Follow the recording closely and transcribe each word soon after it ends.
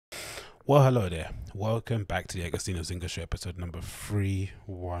Well, hello there. Welcome back to the Agostinho Zinga show, episode number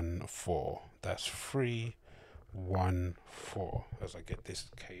 314. That's 314. As I get this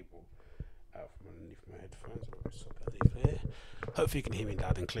cable out from underneath my headphones, underneath here. Hopefully, you can hear me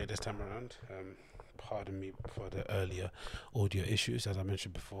loud and clear this time around. Pardon me for the earlier audio issues. As I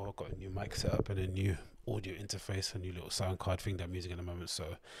mentioned before, I've got a new mic set up and a new audio interface, a new little sound card thing that I'm using at the moment.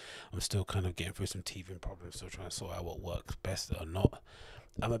 So I'm still kind of getting through some teething problems, still trying to sort out what works best or not.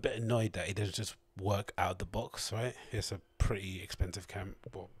 I'm a bit annoyed that it doesn't just work out of the box, right? It's a pretty expensive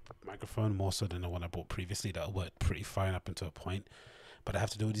microphone, more so than the one I bought previously that worked pretty fine up until a point. But I have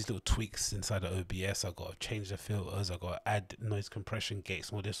to do all these little tweaks inside the OBS. I've got to change the filters. I've got to add noise compression gates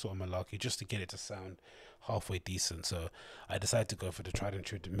and all this sort of malarkey just to get it to sound halfway decent. So I decided to go for the tried and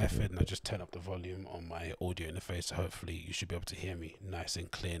true method, and I just turn up the volume on my audio interface. So hopefully you should be able to hear me nice and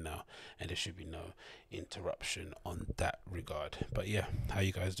clear now, and there should be no interruption on that regard. But yeah, how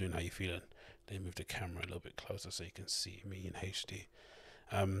you guys doing? How you feeling? Let me move the camera a little bit closer so you can see me in HD.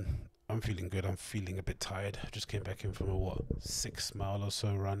 Um, I'm feeling good. I'm feeling a bit tired. I just came back in from a 6 mile or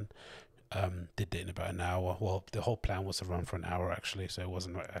so run. Did it in about an hour. Well, the whole plan was to run for an hour actually, so it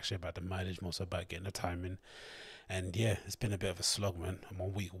wasn't actually about the mileage, more so about getting the time in. And yeah, it's been a bit of a slog, man. I'm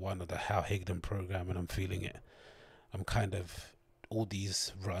on week one of the How Higdon program, and I'm feeling it. I'm kind of all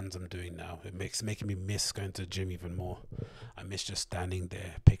these runs I'm doing now. Making me miss going to the gym even more. I miss just standing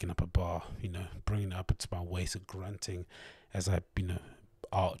there, picking up a bar, bringing it up into my waist and grunting as I,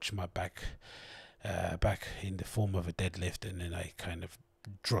 arch my back in the form of a deadlift, and then I kind of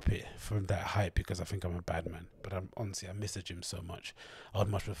drop it from that height because I think I'm a bad man. But I miss the gym so much. I would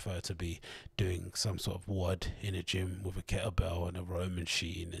much prefer to be doing some sort of WOD in a gym with a kettlebell and a rowing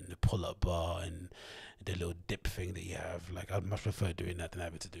machine and the pull-up bar and the little dip thing that you have. Like, I'd much prefer doing that than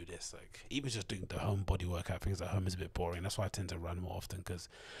having to do this. Like, even just doing the home body workout things at home is a bit boring. That's why I tend to run more often, because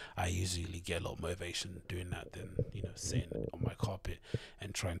I usually get a lot of motivation doing that than sitting on my carpet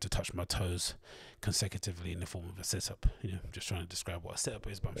and trying to touch my toes consecutively in the form of a setup. I'm just trying to describe what a setup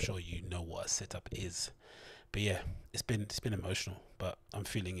is, but I'm sure you know what a setup is. But yeah, it's been emotional, but I'm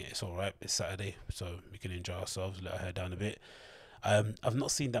feeling it. It's all right. It's Saturday, so we can enjoy ourselves, let our hair down a bit. I've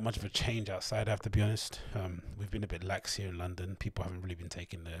not seen that much of a change outside, I have to be honest. We've been a bit lax here in London. People haven't really been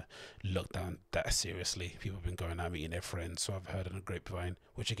taking the lockdown that seriously. People have been going out meeting their friends, so I've heard on a grapevine,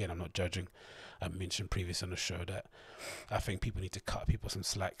 which again, I'm not judging. I mentioned previously on the show that I think people need to cut people some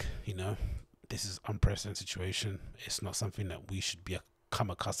slack. This is unprecedented situation. It's not something that we should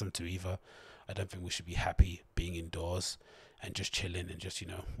become accustomed to either. I don't think we should be happy being indoors and just chilling and just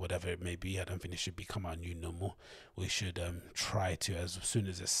whatever it may be. I don't think it should become our new normal. We should try to, as soon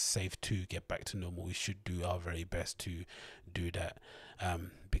as it's safe to get back to normal, we should do our very best to do that.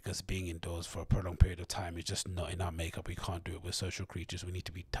 Because being indoors for a prolonged period of time is just not in our makeup. We can't do it. We're social creatures. We need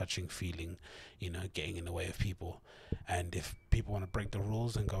to be touching, feeling, getting in the way of people. And if people want to break the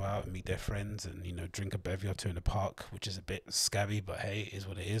rules and go out and meet their friends and drink a bevy or two in the park, which is a bit scabby, but hey, it is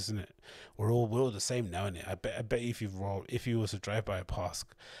what it is, isn't it? We're all the same now, isn't it? I bet if you was to drive by a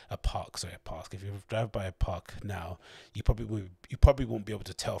park, if you drive by a park now, you probably won't be able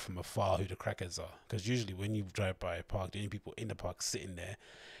to tell from afar who the crackheads are, because usually when you drive by a park, the only people in the park sitting there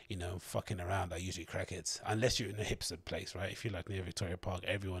fucking around are usually crackheads, unless you're in a hipster place, right? If you're like near Victoria Park,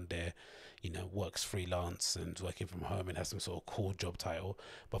 everyone there works freelance and working from home and has some sort of cool job title.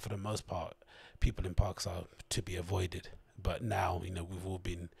 But for the most part, people in parks are to be avoided. But now, we've all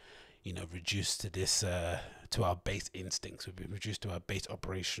been, reduced to this, to our base instincts. We've been reduced to our base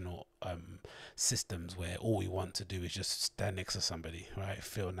operational systems, where all we want to do is just stand next to somebody, right?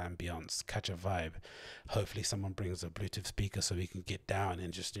 Feel an ambience, catch a vibe. Hopefully someone brings a Bluetooth speaker so we can get down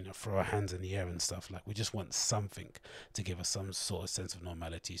and just, throw our hands in the air and stuff. Like, we just want something to give us some sort of sense of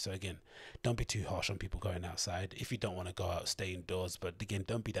normality. So again, don't be too harsh on people going outside. If you don't want to go out, stay indoors. But again,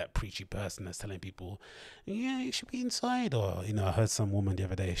 don't be that preachy person that's telling people, yeah, you should be inside. Or, I heard some woman the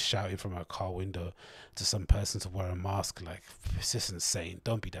other day shouting from her car window to some person to wear a mask. Like, it's just insane.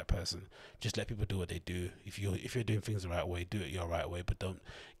 Don't be that person. Just let people do what they do. If you're doing things the right way, do it your right way, but don't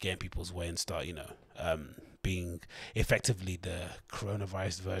get in people's way and start being effectively the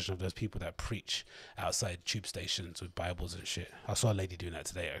coronavirus version of those people that preach outside tube stations with Bibles and shit. I saw a lady doing that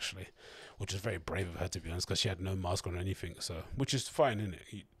today actually, which was very brave of her, to be honest, because she had no mask on or anything. So, which is fine, isn't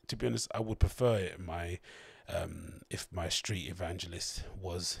it? To be honest, I would prefer it if my street evangelist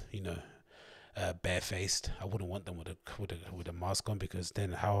was barefaced. I wouldn't want them with a mask on, because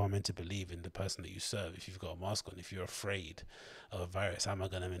then how am I meant to believe in the person that you serve if you've got a mask on? If you're afraid of a virus, how am I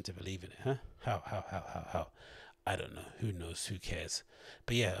gonna meant to believe in it? Huh? How? I don't know. Who knows? Who cares?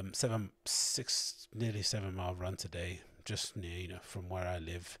 But yeah, nearly 7 mile run today, just near from where I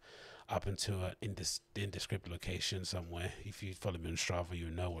live. up into an indescript location somewhere. If you follow me on Strava, you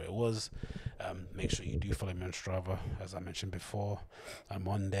know where it was. Make sure you do follow me on Strava, as I mentioned before. I'm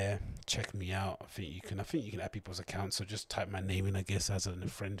on there. Check me out. I think you can add people's accounts. So just type my name in, I guess, as a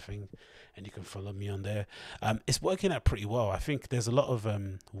friend thing, and you can follow me on there. It's working out pretty well. I think there's a lot of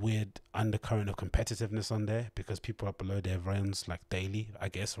weird undercurrent of competitiveness on there because people upload their runs like daily, I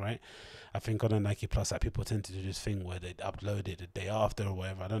guess, right? I think on a Nike Plus app, people tend to do this thing where they upload it the day after or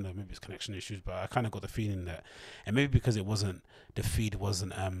whatever. I don't know, maybe it's connection issues, but I kind of got the feeling that, and maybe because the feed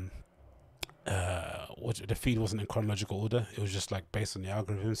wasn't the feed wasn't in chronological order. It was just like based on the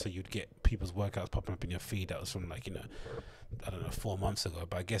algorithm, so you'd get people's workouts popping up in your feed that was from like, I don't know, 4 months ago.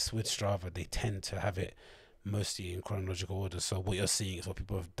 But I guess with Strava, they tend to have it mostly in chronological order, so what you're seeing is what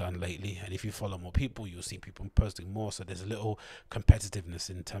people have done lately, and if you follow more people, you'll see people posting more. So there's a little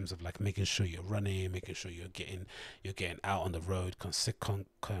competitiveness in terms of like making sure you're running, making sure you're getting out on the road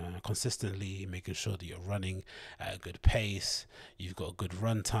consistently, making sure that you're running at a good pace, you've got a good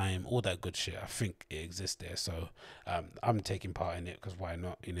run time, all that good shit. I think it exists there, so I'm taking part in it because why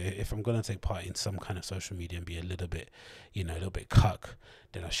not? If I'm gonna take part in some kind of social media and be a little bit cuck,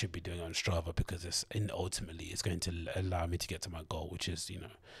 then I should be doing it on Strava, because ultimately it's going to allow me to get to my goal, which is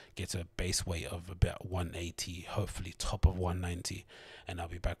get to a base weight of about 180, hopefully top of 190, and I'll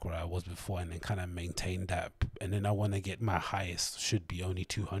be back where I was before, and then kind of maintain that. And then I want to get my highest should be only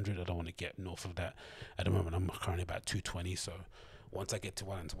 200. I don't want to get north of that. At the moment I'm currently about 220, so once I get to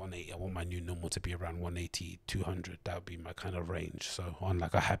 180, I want my new normal to be around 180, 200. That would be my kind of range. So on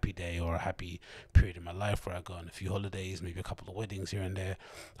like a happy day or a happy period in my life where I go on a few holidays, maybe a couple of weddings here and there,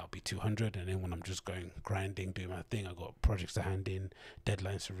 I'll be 200. And then when I'm just going grinding, doing my thing, I got projects to hand in,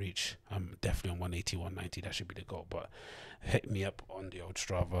 deadlines to reach, I'm definitely on 180, 190. That should be the goal. But hit me up on the old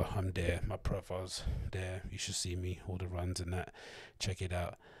Strava. I'm there. My profile's there. You should see me, all the runs and that. Check it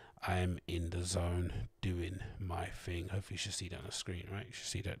out. I'm in the zone doing my thing. Hopefully you should see that on the screen, right? You should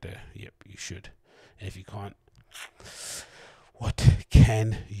see that there. Yep, you should. And if you can't, what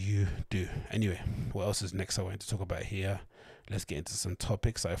can you do? Anyway, what else is next I wanted to talk about here? Let's get into some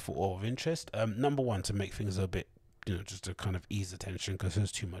topics I thought were of interest. Number one, to make things a bit, just to kind of ease the tension, because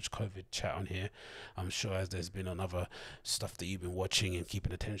there's too much COVID chat on here, I'm sure, as there's been on other stuff that you've been watching and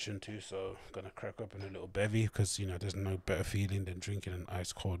keeping attention to. So I'm gonna crack up in a little bevy, because there's no better feeling than drinking an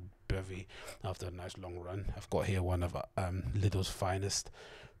ice cold bevy after a nice long run. I've got here one of Lidl's finest,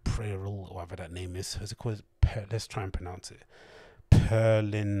 Prairie, whatever that name is. What's it called? Let's try and pronounce it.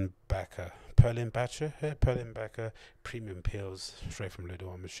 Perlinbacher premium pills, straight from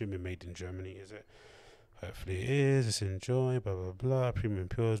Lidl. I'm assuming made in Germany, is it? Hopefully it is. It's enjoy, blah blah blah. Premium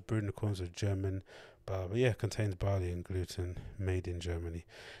pills, brewed in accordance with German, but yeah, contains barley and gluten, made in Germany.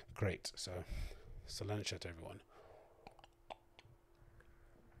 Great. So lunch to everyone.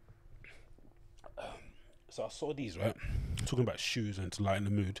 So I saw these, right? Talking about shoes and to lighten the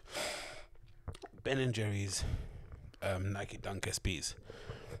mood. Ben and Jerry's Nike Dunk SPs.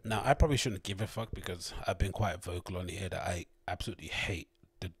 Now I probably shouldn't give a fuck, because I've been quite vocal on here that I absolutely hate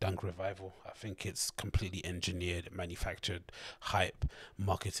the Dunk revival. I think it's completely engineered, manufactured, hype,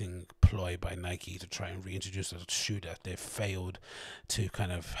 marketing ploy by Nike to try and reintroduce a shoe that they've failed to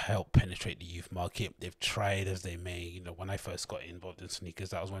kind of help penetrate the youth market. They've tried as they may. When I first got involved in sneakers,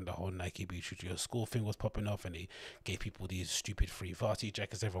 that was when the whole Nike Be True to Your School thing was popping off, and they gave people these stupid free varsity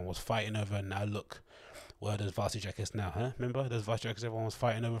jackets everyone was fighting over. And now look, where are those varsity jackets now, huh? Remember those varsity jackets everyone was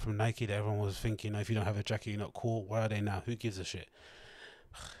fighting over from Nike, that everyone was thinking, if you don't have a jacket, you're not cool? Where are they now? Who gives a shit?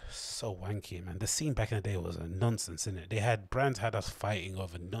 So wanky, man. The scene back in the day was a nonsense, innit? Brands had us fighting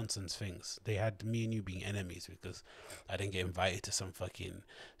over nonsense things. They had me and you being enemies because I didn't get invited to some fucking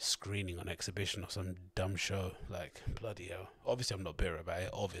screening on exhibition or some dumb show. Like, bloody hell. Obviously I'm not bitter about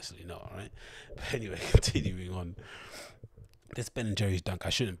it, obviously not, right? But anyway, continuing on. This Ben & Jerry's Dunk I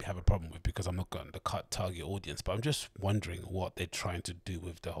shouldn't have a problem with, because I'm not going to target audience, but I'm just wondering what they're trying to do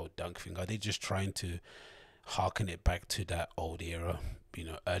with the whole Dunk thing. Are they just trying to harken it back to that old era,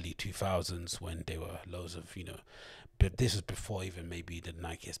 early 2000s, when there were loads of, but this was before even maybe the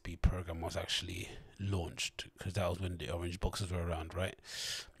Nike SB program was actually launched, because that was when the orange boxes were around, right?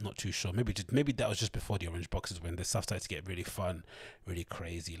 Not too sure. Maybe that was just before the orange boxes, when the stuff started to get really fun, really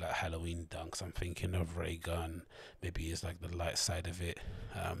crazy, like Halloween dunks. I'm thinking of Ray Gun. Maybe it's like the light side of it.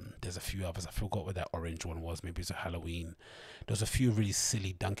 There's a few others. I forgot what that orange one was. Maybe it's a Halloween. There's a few really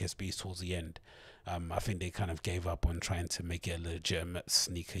silly Dunk SBs towards the end. I think they kind of gave up on trying to make it a legitimate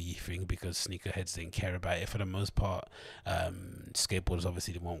sneaker-y thing, because sneakerheads didn't care about it for the most part. Skateboarders,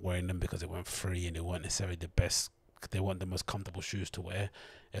 obviously, they weren't wearing them because they weren't free and they weren't necessarily the best they want the most comfortable shoes to wear.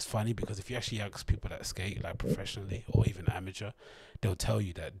 It's funny because if you actually ask people that skate like professionally or even amateur, they'll tell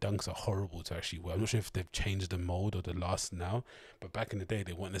you that Dunks are horrible to actually wear. I'm not sure if they've changed the mold or the last now, but back in the day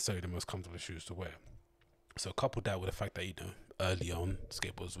they weren't necessarily the most comfortable shoes to wear. So couple that with the fact that, you know, early on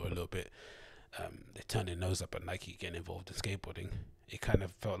skateboards were a little bit they turned their nose up at Nike getting involved in skateboarding. It kind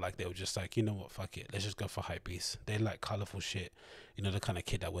of felt like they were just like, you know what, fuck it, let's just go for hypebeast. They like colorful shit. You know, the kind of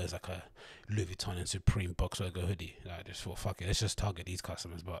kid that wears like a Louis Vuitton and Supreme box logo hoodie. I just thought, fuck it, let's just target these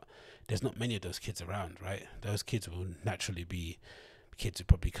customers. But there's not many of those kids around, right? Those kids will naturally be kids who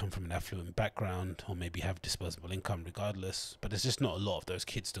probably come from an affluent background or maybe have disposable income regardless, but there's just not a lot of those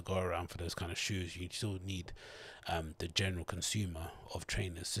kids to go around for those kind of shoes. You still need the general consumer of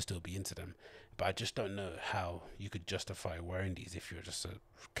trainers to still be into them. But I just don't know how you could justify wearing these if you're just a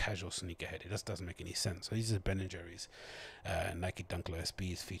casual sneakerhead. It just doesn't make any sense. So these are Ben & Jerry's Nike Dunk Low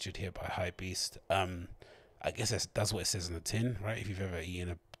SBs, featured here by Hypebeast. I guess that's what it says on the tin, right? If you've ever eaten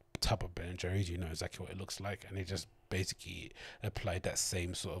a tub of Ben & Jerry's, you know exactly what it looks like. And they just basically applied that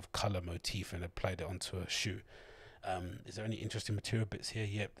same sort of color motif and applied it onto a shoe. Is there any interesting material bits here?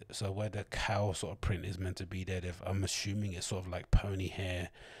 Yep. So where the cow sort of print is meant to be there, I'm assuming it's sort of like pony hair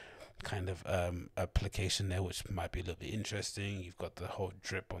kind of application there, which might be a little bit interesting. You've got the whole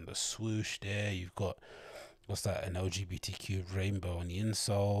drip on the swoosh there. You've got, what's that, an LGBTQ rainbow on the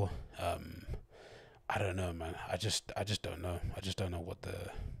insole. I don't know, man. I just don't know. I just don't know what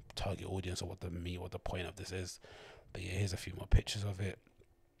the target audience or what the point of this is. But yeah, here's a few more pictures of it.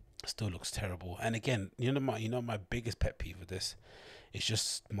 Still looks terrible. And again, you know my biggest pet peeve with this is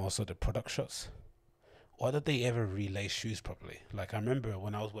just more so the product shots. Why did they ever relace shoes properly? Like, I remember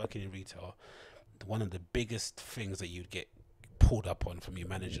when I was working in retail, one of the biggest things that you'd get pulled up on from your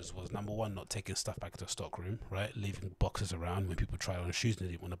managers was, number one, not taking stuff back to the stock room, right? Leaving boxes around when people try on shoes and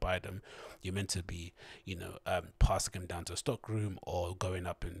they didn't want to buy them. You're meant to be, passing them down to a stock room or going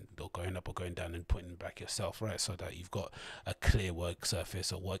up or going down and putting them back yourself, right? So that you've got a clear work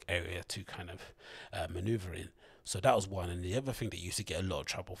surface or work area to kind of maneuver in. So that was one. And the other thing that you used to get a lot of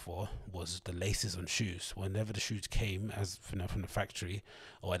trouble for was the laces on shoes. Whenever the shoes came from the factory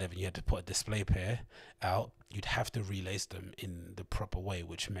or whatever, you had to put a display pair out, you'd have to relace them in the proper way,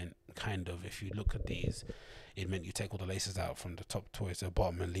 which meant kind of, if you look at these, it meant you take all the laces out from the top towards the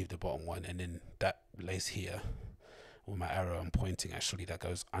bottom and leave the bottom one, and then that lace here with my arrow I'm pointing, actually, that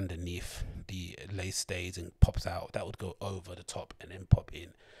goes underneath the lace stays and pops out, that would go over the top and then pop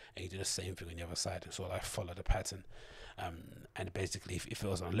in, and you do the same thing on the other side and sort of like follow the pattern. And basically if it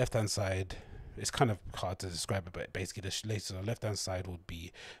was on the left hand side, it's kind of hard to describe it, but basically the laces on the left hand side would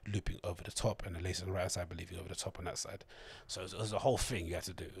be looping over the top and the laces on the right hand side be leaving over the top on that side. So it was a whole thing you had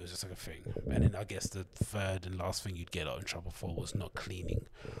to do. It was just like a thing. And then I guess the third and last thing you'd get out in trouble for was not cleaning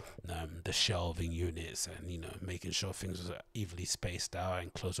the shelving units and, making sure things was evenly spaced out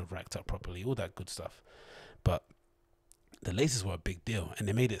and clothes were racked up properly, all that good stuff. But the laces were a big deal, and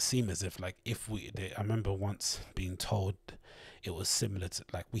they made it seem as if, like, I remember once being told it was similar to,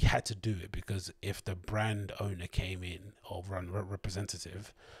 like, we had to do it because if the brand owner came in or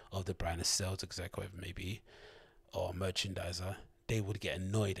representative of the brand, a sales executive maybe, or merchandiser, they would get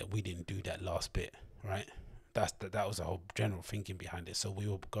annoyed that we didn't do that last bit, right? That was the whole general thinking behind it. So we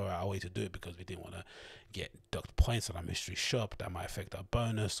will go our way to do it because we didn't want to get docked points on our mystery shop that might affect our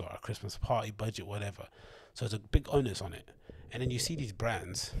bonus or our Christmas party budget, whatever. So it's a big onus on it. And then you see these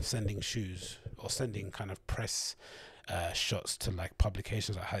brands sending shoes or sending kind of press shots to like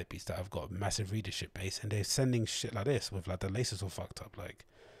publications like Hypebeast that have got a massive readership base, and they're sending shit like this with like the laces all fucked up. Like,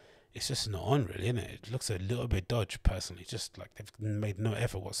 it's just not on, really, isn't it? It looks a little bit dodge, personally. Just like they've made no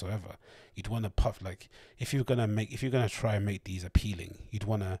effort whatsoever. You'd want to puff, like, if you're gonna try and make these appealing, you'd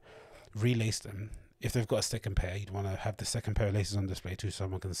want to relace them. If they've got a second pair, you'd want to have the second pair of laces on display too, so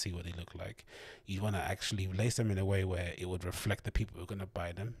someone can see what they look like. You'd want to actually lace them in a way where it would reflect the people who are going to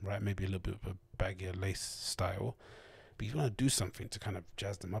buy them, right? Maybe a little bit of a baggier lace style. But you want to do something to kind of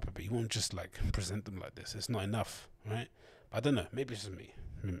jazz them up a bit. You won't just like present them like this. It's not enough, right? I don't know. Maybe it's just me.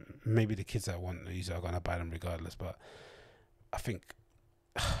 Maybe the kids that want these are going to buy them regardless. But I think,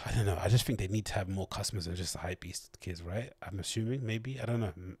 I don't know. I just think they need to have more customers than just the Hypebeast kids, right? I'm assuming. Maybe. I don't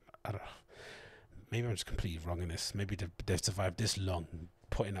know. Maybe I'm just completely wrong in this. Maybe they've survived this long,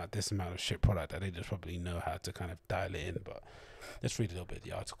 putting out this amount of shit product that they just probably know how to kind of dial it in. But let's read a little bit of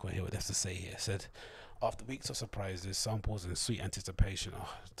the article here, what they have to say here. It said, After weeks of surprises, samples, and sweet anticipation, oh,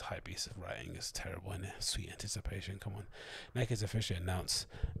 type piece of writing is terrible, isn't it? Sweet anticipation, come on. Nike's officially announced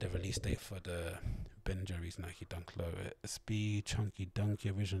the release date for the Ben & Jerry's Nike Dunk Low SB. Chunky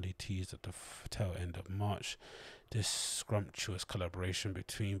Dunky originally teased at the tail end of March. This scrumptious collaboration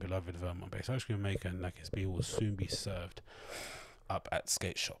between beloved Vermont-based ice cream maker and Nike SB will soon be served up at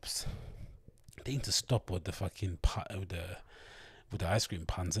skate shops. They need to stop with the fucking with the ice cream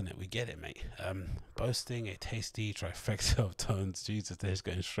puns, innit? We get it, mate. Boasting a tasty trifecta of tones. Jesus, they're just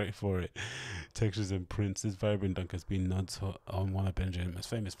going straight for it. Textures and prints. This vibrant dunk has been nods on one of Benjamin's most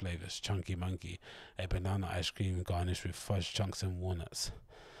famous flavors, Chunky Monkey, a banana ice cream garnished with fudge chunks and walnuts.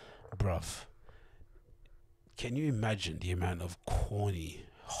 Bruv, can you imagine the amount of corny,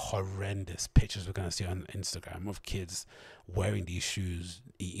 horrendous pictures we're going to see on Instagram of kids wearing these shoes,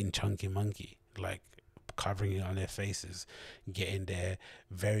 eating Chunky Monkey? Like, covering it on their faces, getting their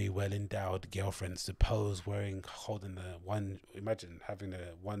very well endowed girlfriends to pose holding the one, imagine having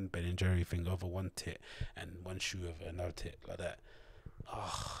the one Ben & Jerry thing over one tit and one shoe over another tit like that.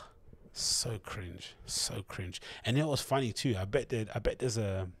 Oh, so cringe. And it was funny too. I bet there's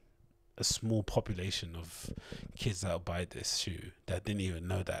a small population of kids that'll buy this shoe that didn't even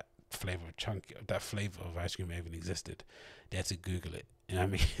know that flavor of ice cream even existed. They had to Google it, you know what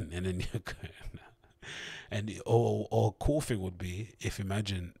I mean? And then you're going, and or cool thing would be if,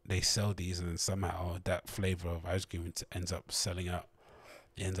 imagine, they sell these and then somehow that flavor of ice cream ends up selling out.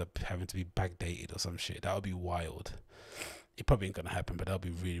 It ends up having to be backdated or some shit. That would be wild. It probably ain't gonna happen, but that would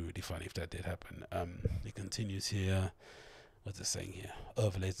be really, really funny if that did happen. It continues here. What's it saying here?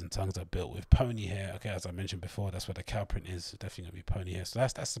 Overlays and tongues are built with pony hair. Okay, as I mentioned before, that's where the cow print is. Definitely gonna be pony hair. So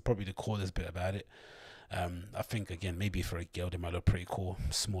that's probably the coolest bit about it. I think, again, maybe for a girl they might look pretty cool.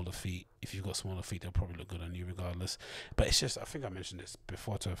 Smaller feet. If you've got smaller feet, they'll probably look good on you regardless. But it's just, I think I mentioned this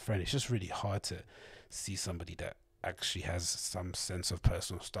before to a friend, it's just really hard to see somebody that actually has some sense of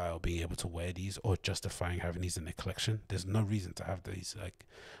personal style being able to wear these or justifying having these in their collection. There's no reason to have these. Like,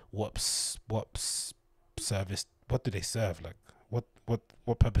 what service, what do they serve? Like, what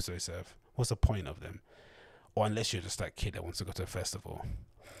purpose do they serve? What's the point of them? Or unless you're just that kid that wants to go to a festival,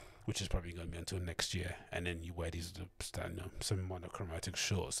 which is probably going to be until next year, and then you wear these some monochromatic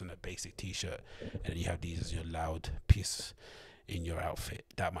shorts and a basic t-shirt, and then you have these as your loud piece in your outfit.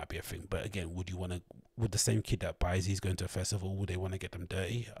 That might be a thing. But again, would the same kid that buys these going to a festival, would they want to get them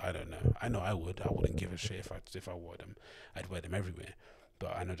dirty? I don't know. I know I wouldn't give a shit if I wore them. I'd wear them everywhere.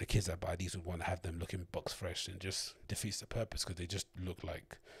 But I know the kids that buy these would want to have them looking box fresh, and just defeats the purpose because they just look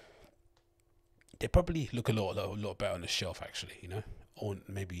like, they probably look a lot better on the shelf, actually, you know, or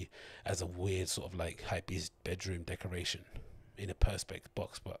maybe as a weird sort of like hypebeast bedroom decoration in a perspex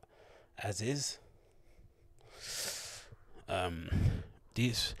box. But as is,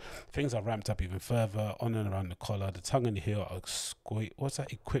 these things are ramped up even further on and around the collar. The tongue and the heel are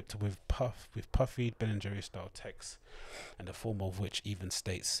equipped with puffy Ben & Jerry style text, and the form of which even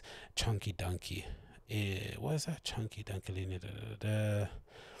states Chunky Dunky. What is that? Chunky Dunky.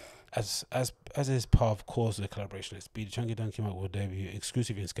 As is part of course of the collaboration at Speed, Chunky Dunky will debut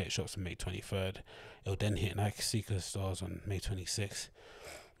exclusively in skate shops on May 23rd. It'll then hit Nike Seeker stores on May 26th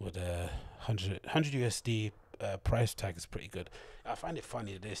with a 100 USD price tag. Is pretty good. I find it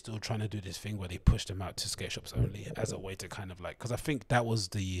funny that they're still trying to do this thing where they push them out to skate shops only as a way to kind of like, because I think that was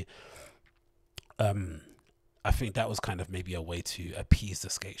kind of maybe a way to appease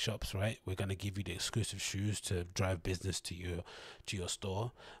the skate shops, right? We're going to give you the exclusive shoes to drive business to your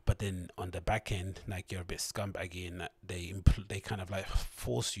store, but then on the back end, like, you're a bit scumbaggy in that they kind of like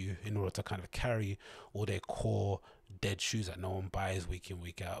force you in order to kind of carry all their core dead shoes that no one buys week in,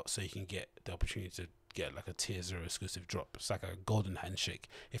 week out, so you can get the opportunity to get like a tier 0 exclusive drop. It's like a golden handshake.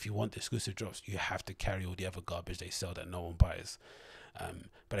 If you want the exclusive drops, you have to carry all the other garbage they sell that no one buys.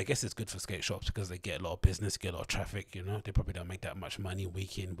 But I guess it's good for skate shops because they get a lot of business, get a lot of traffic, you know. They probably don't make that much money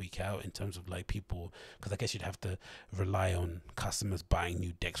week in, week out in terms of like people, because I guess you'd have to rely on customers buying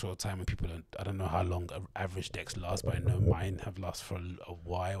new decks all the time, and people I don't know how long average decks last, but I know mine have lasted for a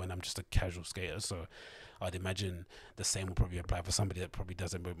while, and I'm just a casual skater, so I'd imagine the same will probably apply for somebody that probably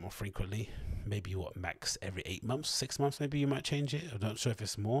does it more frequently. Maybe max every 8 months, 6 months, maybe you might change it. I'm not sure if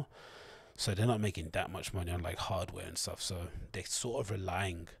it's more. So they're not making that much money on like hardware and stuff. So they're sort of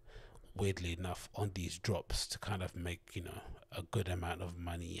relying, weirdly enough, on these drops to kind of make, you know, a good amount of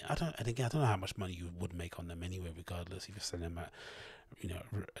money. I don't know how much money you would make on them anyway, regardless if you're selling them at, you know,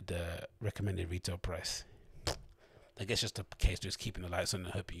 the recommended retail price. I guess just a case just keeping the lights on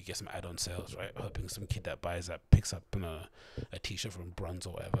and hoping you get some add-on sales, right? Hoping some kid that buys that picks up, you know, a t-shirt from Bronze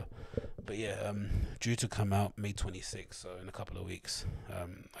or whatever. But yeah, due to come out May 26th, so in a couple of weeks.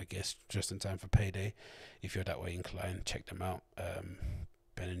 I guess just in time for payday. If you're that way inclined, check them out.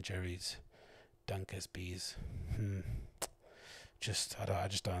 Ben and Jerry's, Dunky SBs. I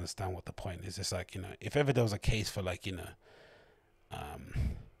just don't understand what the point is. It's like, if ever there was a case for like,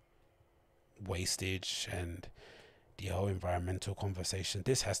 wastage and the whole environmental conversation,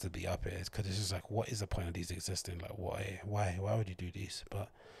 this has to be up here, because it's just like, what is the point of these existing? Like, why would you do these? But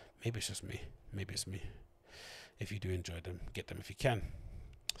maybe it's just me. Maybe it's me. If you do enjoy them, get them if you can.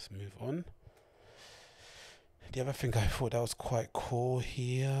 Let's move on. The other thing I thought that was quite cool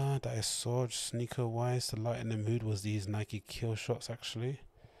here that I saw sneaker wise to lighten the mood was these Nike Killshots. Actually,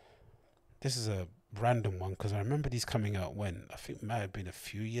 this is a random one because I remember these coming out when I think it might have been a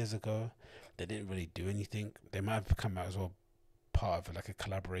few years ago. They didn't really do anything. They might have come out as well part of like a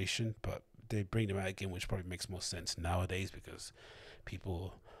collaboration, but they bring them out again, which probably makes more sense nowadays because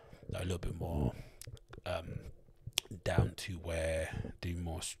people are a little bit more down to wear the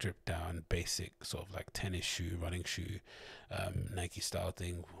more stripped down basic sort of like tennis shoe, running shoe, Nike style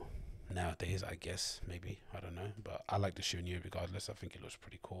thing nowadays, I guess. Maybe, I don't know, but I like the shoe new regardless. I think it looks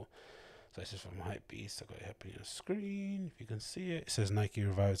pretty cool. So this is from Hypebeast. I got it happening on the screen if you can see it. It says Nike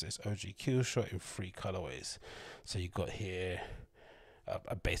revives its OG Killshot in 3 colorways. So you got here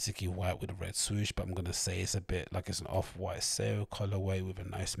a basically white with a red swoosh, but I'm gonna say it's a bit like it's an off-white sail colorway with a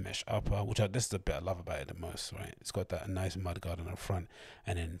nice mesh upper, this is the bit I love about it the most, right? It's got that nice mudguard on the front,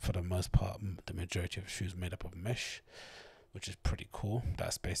 and then for the most part the majority of the shoes made up of mesh, which is pretty cool.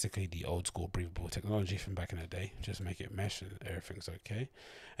 That's basically the old school breathable technology from back in the day. Just make it mesh and everything's okay.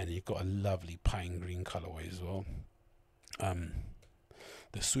 And then you've got a lovely pine green colorway as well.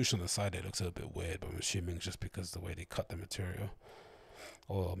 The swoosh on the side there looks a little bit weird, but I'm assuming it's just because the way they cut the material,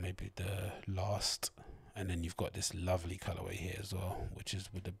 or maybe the last. And then you've got this lovely colorway here as well, which is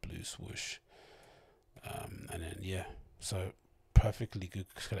with the blue swoosh. And then yeah, so perfectly good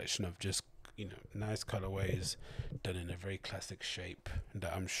collection of just nice colorways done in a very classic shape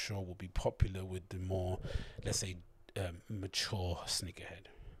that I'm sure will be popular with the more, let's say, mature sneakerhead.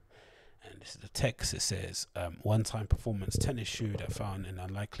 And this is the text. It says, one-time performance tennis shoe that found an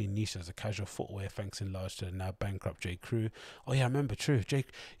unlikely niche as a casual footwear thanks in large to the now bankrupt J. Crew. Oh yeah, I remember. True. Do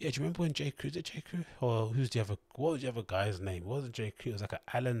you remember when J. Crew? Is it J. Crew? Or what was the other guy's name? What was it, J. Crew? It was like an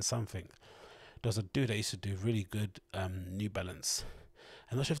Alan something. There was a dude that used to do really good New Balance.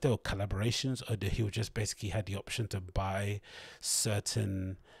 I'm not sure if they were collaborations or that he would just basically had the option to buy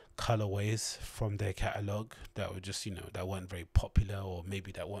certain colorways from their catalog that were just that weren't very popular, or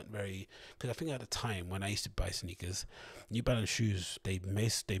maybe that weren't very, because I think at the time when I used to buy sneakers, New Balance shoes, they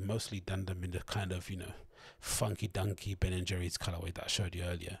mostly done them in the kind of funky Dunky Ben and Jerry's colorway that I showed you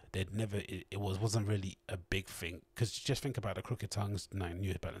earlier. They'd never, it wasn't really a big thing, because just think about the Crooked Tongues,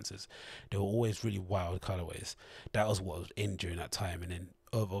 New Balances. They were always really wild colorways. That was what was in during that time. And then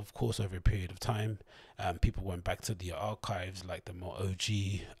of course over a period of time, people went back to the archives, like the more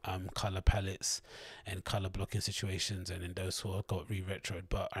OG color palettes and color blocking situations, and then those sort of got re-retroed.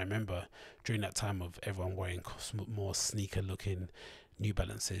 But I remember during that time of everyone wearing more sneaker looking New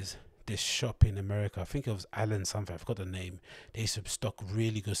Balances, this shop in America, I think it was Allen something, I forgot the name, they used to stock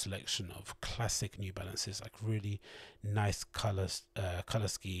really good selection of classic New Balances, like really nice color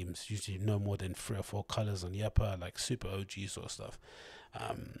schemes, usually no more than 3 or 4 colors on the upper, like super OG sort of stuff.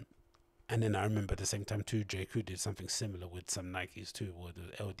 And then I remember at the same time too, J. Crew did something similar with some Nikes too, with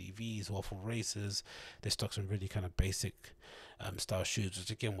the LDVs, Waffle Racers. They stocked some really kind of basic style shoes, which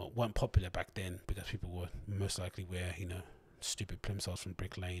again weren't popular back then because people were most likely wear stupid plimsolls from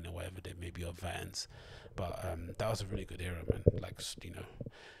Brick Lane or whatever they may be, or Vans. But that was a really good era, man. Like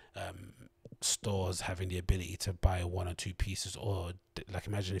stores having the ability to buy 1 or 2 pieces, or like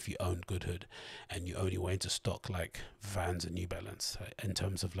imagine if you owned Goodhood and you only went to stock like Vans and New Balance in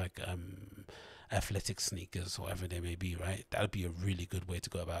terms of like athletic sneakers, whatever they may be, right? That would be a really good way to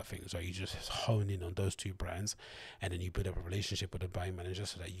go about things, right? You just hone in on those 2 brands, and then you build up a relationship with the buying manager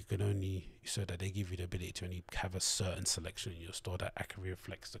so that they give you the ability to only have a certain selection in your store that accurately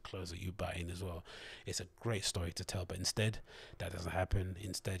reflects the clothes that you buy in as well. It's a great story to tell, but instead that doesn't happen.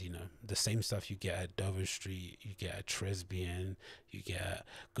 Instead, the same stuff you get at Dover Street, you get at Tresbian, you get at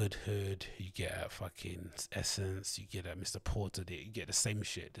Goodhood, you get at fucking Essence, you get at Mr. Porter, you get the same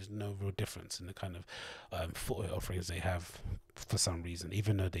shit. There's no real difference in the kind of footwear offerings they have for some reason,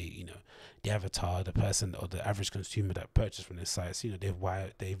 even though they the avatar, the person or the average consumer that purchase from their sites,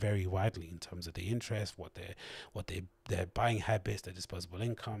 they vary widely in terms of their interest, what their buying habits, their disposable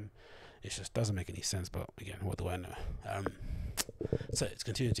income. It just doesn't make any sense. But again, what do I know? So it's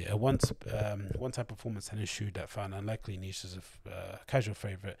continuity. A one-time performance tennis shoe that found unlikely niches of casual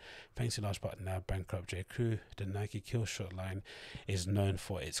favorite, thanks to large part now bankrupt J. Crew. The Nike Killshot line is known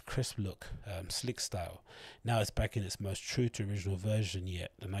for its crisp look, slick style. Now it's back in its most true to original version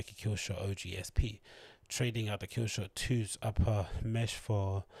yet. The Nike Killshot OG SP, trading out the Killshot 2's uppers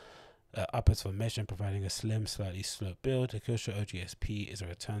for mesh and providing a slim, slightly sloped build. The Killshot OG SP is a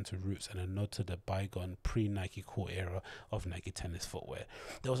return to roots and a nod to the bygone pre-Nike core era of Nike tennis footwear.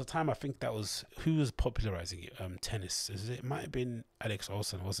 There was a time, I think that was, who was popularizing it? Tennis. It might have been Alex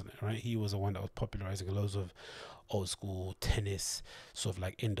Olsen, wasn't it? Right? He was the one that was popularizing loads of old school tennis, sort of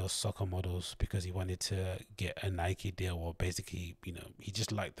like indoor soccer models, because he wanted to get a Nike deal, or basically, he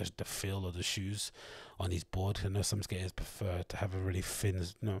just liked the feel of the shoes on his board. I know some skaters prefer to have a really thin,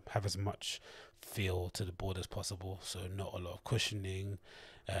 have as much feel to the board as possible, so not a lot of cushioning,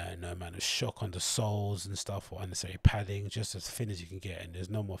 no amount of shock on the soles and stuff, or unnecessary padding, just as thin as you can get. And there's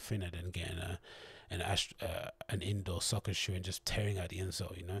no more thinner than getting an indoor soccer shoe and just tearing out the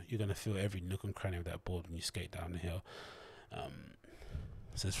insole. You're gonna feel every nook and cranny of that board when you skate down the hill.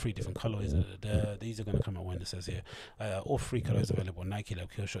 So there's 3 different colorways. These are going to come out when it says here. All 3 colors available. Nike Lab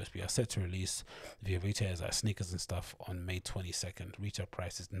Killshot SP are set to release via retailers like Sneakers and stuff on May 22nd. Retail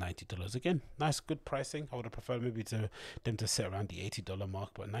price is $90. Again, nice, good pricing. I would have preferred maybe them to set around the $80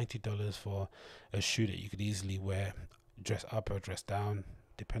 mark, but $90 for a shoe that you could easily wear, dress up or dress down,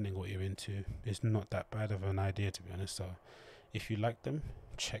 depending what you're into, is not that bad of an idea, to be honest. So if you like them,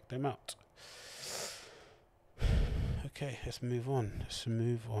 check them out. Okay, let's move on.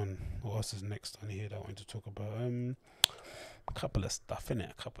 What else is next on here that I want to talk about? A couple of stuff,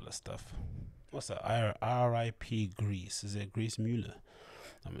 innit? What's that? R.I.P. Grease. Is it Grease Mueller?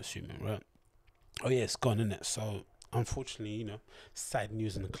 I'm assuming, right? Oh yeah, it's gone, innit? So unfortunately, sad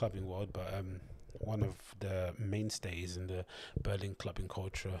news in the clubbing world, but one of the mainstays in the Berlin clubbing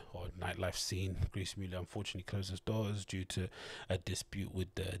culture or nightlife scene, Grease Mueller, unfortunately closed his doors due to a dispute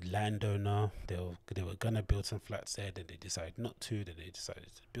with the landowner. They were gonna build some flats there, then they decided not to, then they decided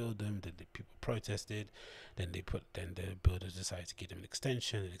to build them, then the people protested, then the builders decided to give them an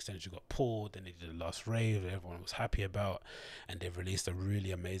extension. The extension got pulled, then they did a last rave that everyone was happy about, and they've released a really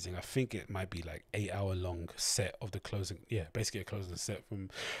amazing, I think it might be like 8-hour long set of the closing, basically a closing set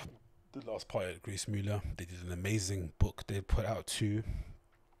from the last part of Grease Mueller. They did an amazing book they put out too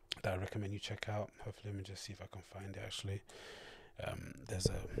that I recommend you check out. Hopefully, let me just see if I can find it actually. There's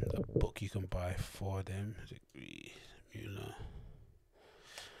a book you can buy for them. Grease Mueller.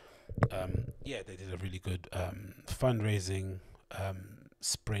 They did a really good fundraising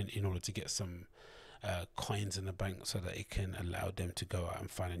sprint in order to get some coins in the bank so that it can allow them to go out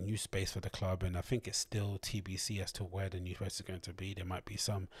and find a new space for the club. And I think it's still TBC as to where the new space is going to be. There might be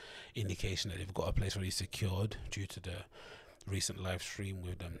some indication that they've got a place already secured due to the recent live stream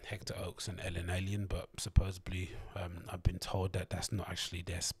with Hector Oaks and Ellen Alien, but supposedly I've been told that that's not actually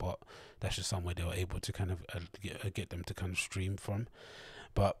their spot. That's just somewhere they were able to kind of get them to kind of stream from.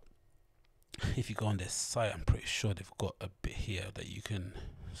 But if you go on their site, I'm pretty sure they've got a bit here that you can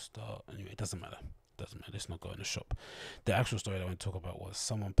start. Anyway, it doesn't matter. Let's not go in the shop. The actual story that I want to talk about was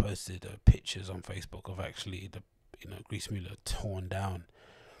someone posted pictures on Facebook of actually the Grease Mueller torn down,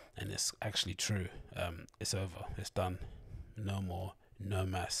 and it's actually true. It's over. It's done. No more. No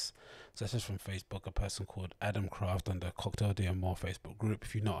mass. So this is from Facebook. A person called Adam Craft on the Cocktail de Amore Facebook group.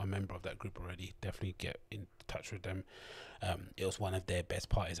 If you're not a member of that group already, definitely get in touch with them. It was one of their best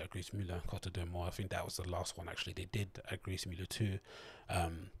parties at Grease Mueller, Cocktail de Amore. I think that was the last one actually they did at Grease Mueller too.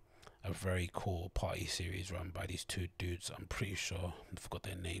 A very cool party series run by these 2 dudes. I'm pretty sure I forgot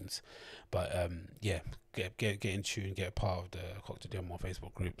their names, but get in tune, get a part of the Cocktail de Amore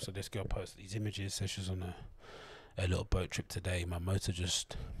Facebook group. So this girl posted these images. So she's on a little boat trip today. My motor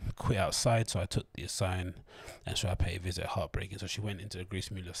just quit outside, so I took the assign and so I paid a visit. Heartbreaking. So she went into the Grease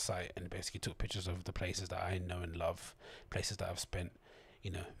Mueller site and basically took pictures of the places that I know and love, places that I've spent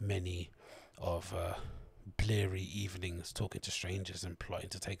many of bleary evenings talking to strangers and plotting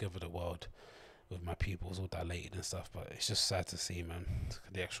to take over the world with my pupils all dilated and stuff. But it's just sad to see, man,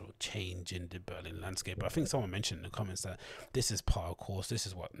 the actual change in the Berlin landscape. But I think someone mentioned in the comments that this is part of course. This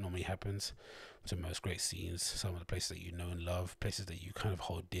is what normally happens to most great scenes. Some of the places that you know and love, places that you kind of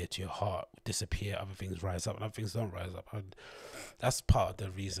hold dear to your heart, disappear. Other things rise up and other things don't rise up. That's part of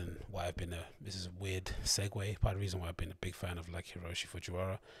the reason why I've been this is a weird segue, part of the reason why I've been a big fan of like Hiroshi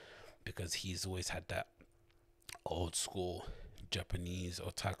Fujiwara, because he's always had that old school Japanese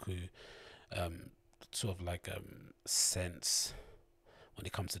otaku sort of like sense when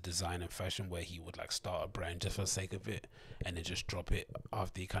it comes to design and fashion, where he would like start a brand just for the sake of it and then just drop it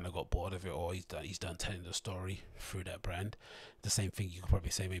after he kind of got bored of it, or he's done telling the story through that brand. The same thing you could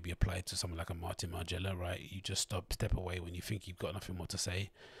probably say maybe apply to someone like a Martin Margiela, right? You just step away when you think you've got nothing more to say.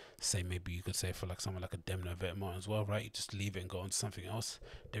 Same maybe you could say for like someone like a Demna Vetements as well, right? You just leave it and go on to something else.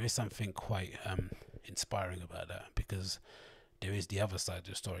 There is something quite inspiring about that, because there is the other side of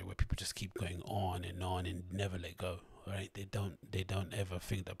the story where people just keep going on and never let go, right? They don't ever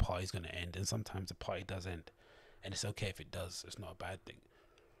think the party's going to end, and sometimes the party does end, and it's okay if it does. It's not a bad thing.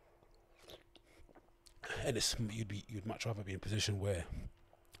 And you'd much rather be in a position where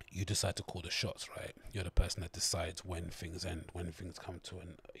you decide to call the shots, right? You're the person that decides when things end, when things come to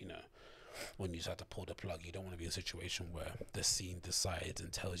an, when you decide to pull the plug. You don't want to be in a situation where the scene decides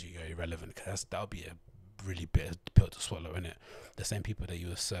and tells you you're irrelevant, because that'll be a really bitter pill to swallow, innit? The same people that you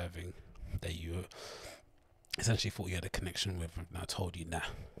were serving, that you essentially thought you had a connection with, now told you, nah,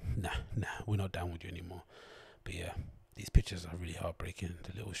 we're not down with you anymore. But yeah, these pictures are really heartbreaking.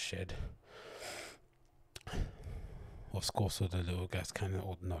 The little shed, of course, with the little gas cannon,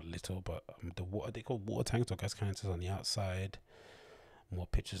 or not little, but the water, they call water tanks or gas canisters on the outside. More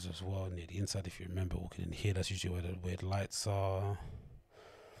pictures as well near the inside. If you remember walking in here, that's usually where the weird lights are.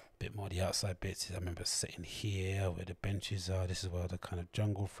 Bit more the outside bits. I remember sitting here where the benches are. This is where the kind of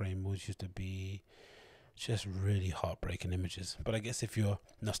jungle frame was used to be. Just really heartbreaking images. But I guess if you're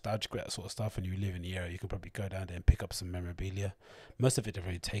nostalgic with that sort of stuff and you live in the area, you can probably go down there and pick up some memorabilia. Most of it are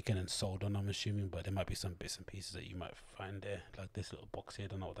already taken and sold on, I'm assuming, but there might be some bits and pieces that you might find there, like this little box here. I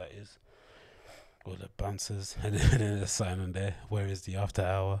don't know what that is. All the bouncers, and then a sign on there, where is the after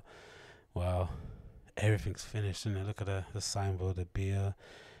hour? Wow, everything's finished, and look at the signboard, the beer,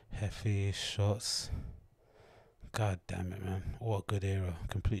 Hefe, shots. God damn it, man, what a good era.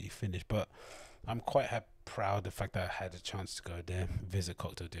 Completely finished. But I'm quite proud of the fact that I had a chance to go there, visit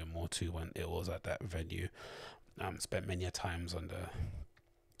Cocktail Dear More too, when it was at that venue. Spent many a times on the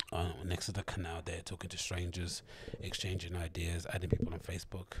next to the canal there, talking to strangers, exchanging ideas, adding people on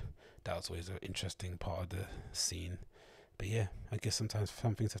Facebook. That was always an interesting part of the scene. But yeah, I guess sometimes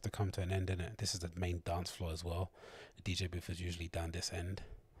some things have to come to an end, innit? This is the main dance floor as well. The DJ booth is usually down this end.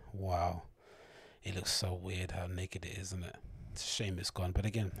 Wow, it looks so weird how naked it is, isn't it? It's a shame it's gone, but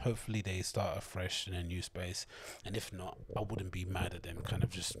again, hopefully they start afresh in a new space, and if not, I wouldn't be mad at them kind of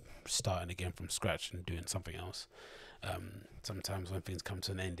just starting again from scratch and doing something else. Sometimes when things come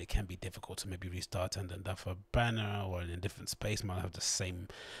to an end, it can be difficult to maybe restart and then for a banner or in a different space might have the same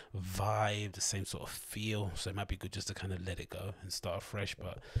vibe, the same sort of feel, so it might be good just to kind of let it go and start afresh.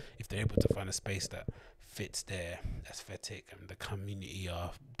 But if they're able to find a space that fits their aesthetic and the community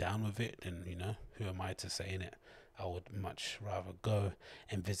are down with it, then who am I to say in it? I would much rather go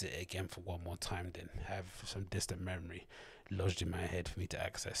and visit it again for one more time than have some distant memory lodged in my head for me to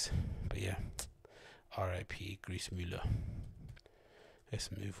access. But yeah, R.I.P. Grease Mueller. Let's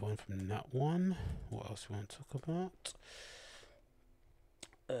move on from that one. What else we want to talk about?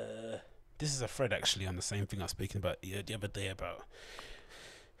 This is a thread actually on the same thing I was speaking about the other day about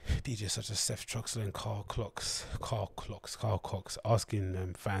DJs such as Seth Troxler and Carl Cox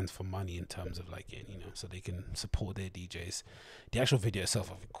asking fans for money in terms of like, so they can support their DJs. The actual video itself,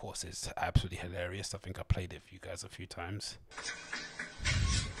 of course, is absolutely hilarious. I think I played it for you guys a few times.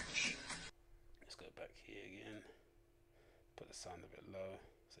 Let's go back here again. Put the sound a bit low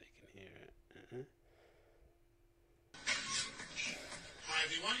so you can hear it. Hi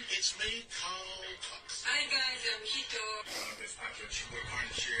everyone, it's me, Carl Cox. Hi guys, I'm Hito. This package, we're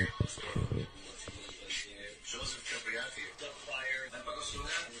partnership. Joseph Capriati. The Fire. I'm Agostinho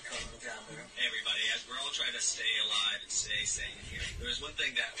Zinga. Everybody, as we're all trying to stay alive and stay sane here, there's one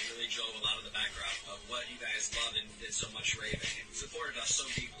thing that really drove a lot of the background of what you guys loved and did so much raving and supported us so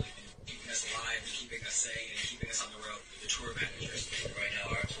deeply in keeping us alive and keeping us sane and keeping us on the road. The tour managers. Right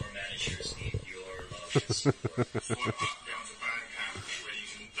now, our tour managers need your love and support. Get onto Bandcamp, where you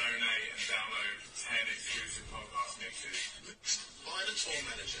can donate and download 10 exclusive podcast mixes. Buy the tour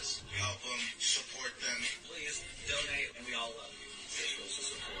managers, help them, support them. Please donate, and we all love you.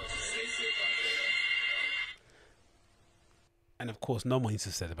 And of course, no more needs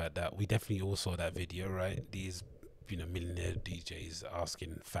to said about that. We definitely all saw that video, right? These, millionaire DJs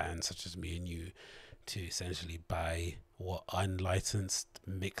asking fans such as me and you to essentially buy unlicensed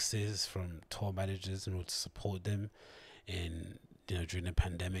mixes from tour managers in order to support them in during the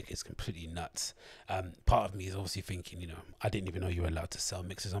pandemic. Is completely nuts. Part of me is obviously thinking, I didn't even know you were allowed to sell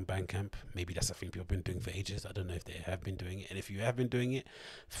mixes on Bandcamp. Maybe that's a thing people have been doing for ages. I don't know if they have been doing it, and if you have been doing it,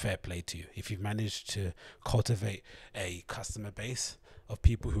 fair play to you. If you've managed to cultivate a customer base of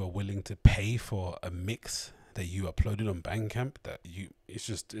people who are willing to pay for a mix that you uploaded on Bandcamp, that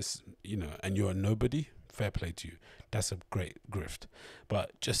it's and you're a nobody, fair play to you. That's a great grift.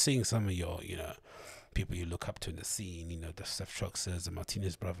 But just seeing some of your, people you look up to in the scene, the Seth Troxers, the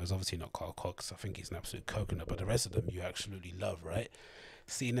Martinez brothers, obviously not Carl Cox, I think he's an absolute coconut, but the rest of them you absolutely love, right?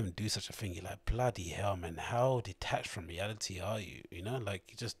 Seeing them do such a thing, you're like, bloody hell, man, how detached from reality are you?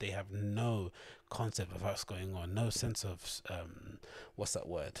 They have no concept of what's going on, no sense of what's that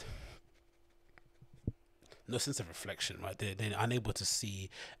word, no sense of reflection, right? They're unable to see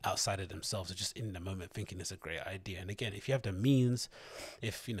outside of themselves. They're just in the moment thinking it's a great idea. And again, if you have the means,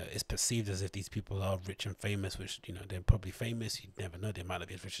 if it's perceived as if these people are rich and famous, which they're probably famous, you never know, they might not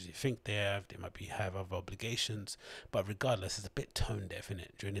be as rich as you think they might have other obligations, but regardless, it's a bit tone deaf, isn't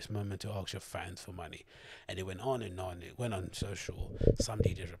it, during this moment to ask your fans for money. And it went on and on. It went on social. Some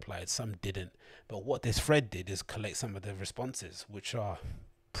DJs replied, some didn't. But what this thread did is collect some of the responses, which are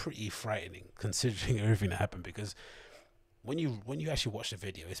pretty frightening considering everything that happened, because when you actually watch the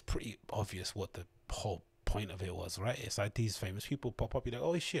video, it's pretty obvious what the whole point of it was, right? It's like these famous people pop up, you're like,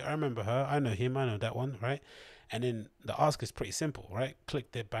 oh shit, I remember her, I know him, I know that one, right? And then the ask is pretty simple, right?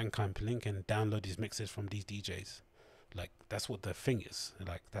 Click their Bandcamp link and download these mixes from these DJs. Like, that's what the thing is.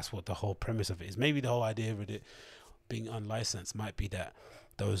 Like, that's what the whole premise of it is. Maybe the whole idea with it being unlicensed might be that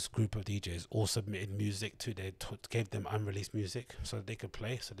those group of DJs all submitted music to gave them unreleased music so that they could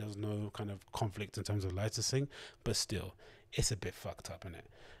play, so there was no kind of conflict in terms of licensing. But still, it's a bit fucked up, isn't it?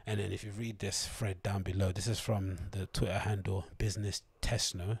 And then if you read this thread down below, this is from the Twitter handle Business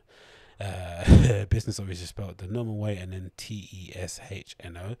Tesno. Business obviously spelled the normal way, and then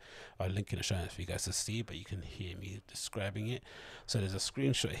TESHNO. I'll link in the show notes for you guys to see, but you can hear me describing it. So there's a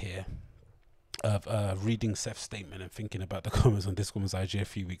screenshot here of reading Seth's statement and thinking about the comments on this woman's IG a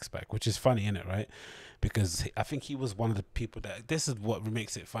few weeks back, which is funny, isn't it, right? Because I think he was one of the people that, this is what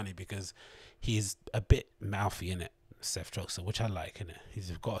makes it funny, because he's a bit mouthy, in it, Seth Troxer, which I like, innit?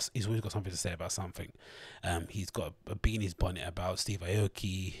 He's always got something to say about something. He's got a bee in his bonnet about Steve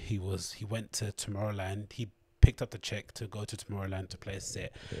Aoki. He went to Tomorrowland. He picked up the check to go to Tomorrowland to play a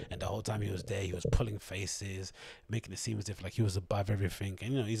set, and the whole time he was there, he was pulling faces, making it seem as if like he was above everything.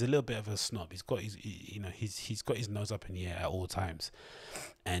 And he's a little bit of a snob. He's got he's got his nose up in the air at all times,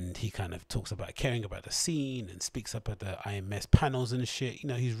 and he kind of talks about caring about the scene and speaks up at the IMS panels and shit.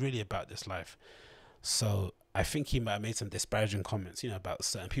 He's really about this life. So I think he might have made some disparaging comments, about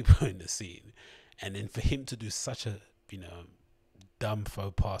certain people in the scene, and then for him to do such a dumb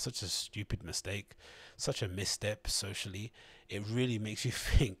faux pas, such a stupid mistake, such a misstep socially, it really makes you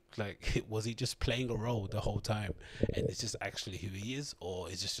think, like, was he just playing a role the whole time and it's just actually who he is, or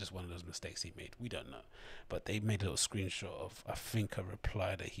is this just one of those mistakes he made? We don't know. But they made a little screenshot of, I think, a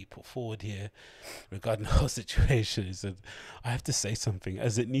reply that he put forward here regarding the whole situation. He said, I have to say something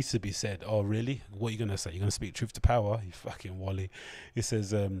as it needs to be said. Oh really? What are you gonna say? You're gonna speak truth to power, you fucking Wally? He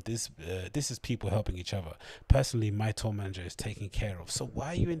says, this is people helping each other. Personally, my tour manager is taken care of. So why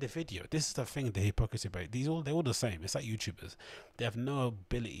are you in the video? This is the thing, the hypocrisy about it. They're all the same. It's like YouTubers. They have no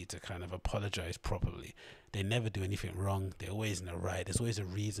ability to kind of apologize properly. They never do anything wrong. They're always in the right. There's always a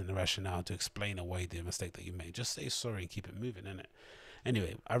reason, a rationale to explain away the mistake that you made. Just say sorry and keep it moving, innit?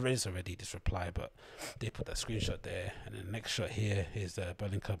 Anyway, I read this already, this reply, but they put that screenshot there, and then the next shot here is the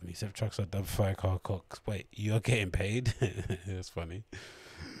Berlin Club. He said, trucks are dub fire car Cox. Wait, you're getting paid? It's funny.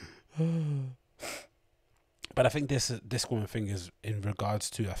 But I think this woman thing is in regards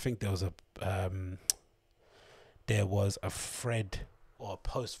to, I think there was a thread or a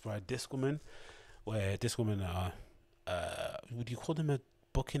post for a disc woman, where this woman would you call them a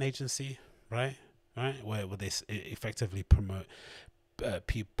booking agency, right, where they effectively promote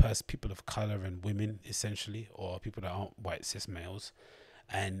people of color and women, essentially, or people that aren't white cis males,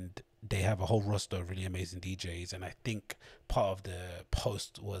 and they have a whole roster of really amazing DJs. And I think part of the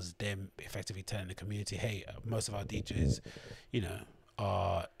post was them effectively telling the community, hey, most of our DJs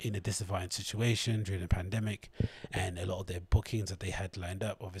are in a disadvantaged situation during the pandemic, and a lot of their bookings that they had lined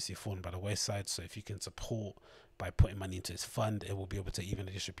up obviously fallen by the wayside. So if you can support by putting money into this fund, it will be able to even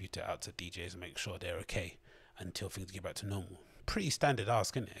distribute it out to DJs and make sure they're okay until things get back to normal. Pretty standard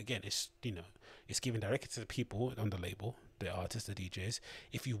ask, isn't it? Again, it's it's given directly to the people on the label, the artists, the DJs.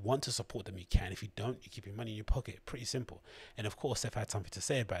 If you want to support them, you can. If you don't, you keep your money in your pocket. Pretty simple. And of course, they've had something to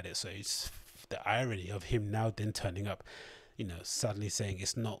say about it. So it's the irony of him now then turning up, suddenly saying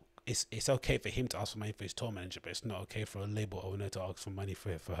it's okay for him to ask for money for his tour manager, but it's not okay for a label owner to ask for money for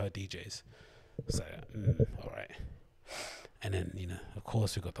her DJs. So all right. And then of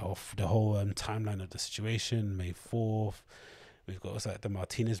course we got the whole timeline of the situation. May 4th, We've got also the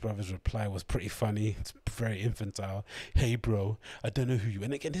Martinez brothers reply was pretty funny. It's very infantile. Hey bro, I don't know who you.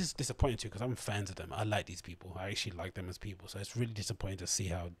 And again, this is disappointing too because I'm fans of them. I like these people. I actually like them as people. So it's really disappointing to see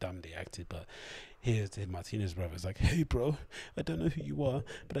how dumb they acted. But here's the Martinez brothers like, hey bro, I don't know who you are,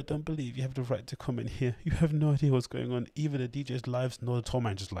 but I don't believe you have the right to comment here. You have no idea what's going on. Either the DJ's lives nor the tour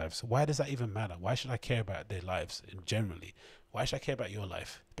manager's lives. Why does that even matter? Why should I care about their lives generally? Why should I care about your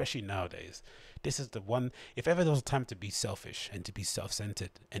life, especially nowadays? This is the one, if ever there was a time to be selfish and to be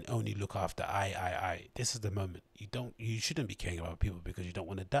self-centered and only look after I, this is the moment. You shouldn't be caring about people because you don't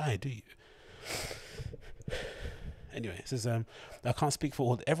want to die, do you? Anyway, it says, I can't speak for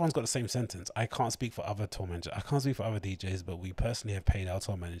all, everyone's got the same sentence. I can't speak for other tour managers. I can't speak for other DJs, but we personally have paid our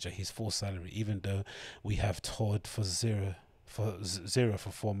tour manager his full salary, even though we have toured for zero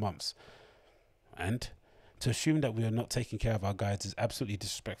for 4 months. And to assume that we are not taking care of our guides is absolutely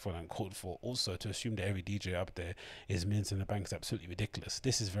disrespectful and uncalled for. Also, to assume that every DJ up there is millions in the bank is absolutely ridiculous.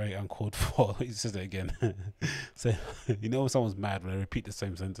 This is very uncalled for. He says it again. So, you know, someone's mad when I repeat the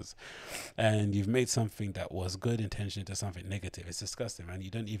same sentence. And you've made something that was good intention into something negative. It's disgusting, man.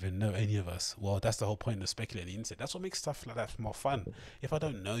 You don't even know any of us. Well, that's the whole point of speculating into it. That's what makes stuff like that more fun. If I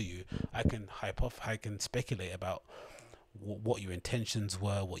don't know you, I can I can speculate about what your intentions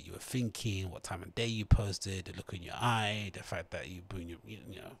were, what you were thinking, what time of day you posted, the look in your eye, the fact that you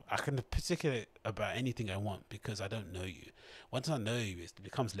know, I can particulate about anything I want because I don't know you. Once I know you, it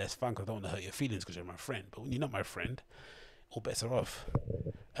becomes less fun because I don't want to hurt your feelings because you're my friend. But when you're not my friend, all bets are off.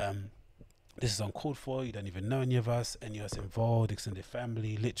 This is uncalled for. You don't even know any of us, any of us involved, extended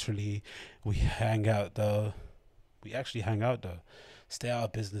family. Literally, we hang out though. We actually hang out though. Stay out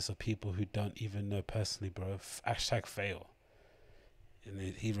of business of people who don't even know personally, bro. Hashtag fail. And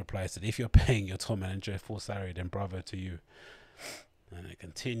he replies that if you're paying your tour manager full salary, then bravo to you. And it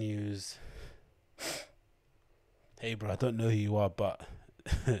continues. Hey, bro, I don't know who you are, but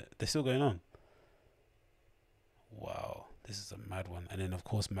they're still going on. Wow, this is a mad one. And then, of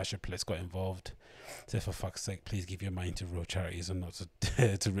course, Mashup got involved. So for fuck's sake, please give your money to real charities and not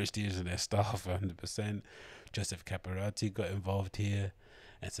to rich dealers and their staff, 100%. Joseph Caparati got involved here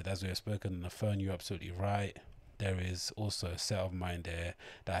and said, as we have spoken on the phone, you're absolutely right. There is also a set of mine there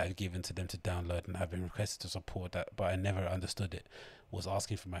that I have given to them to download and have been requested to support that, but I never understood it, was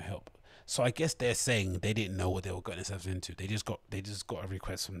asking for my help. So I guess they're saying they didn't know what they were getting themselves into. They just got a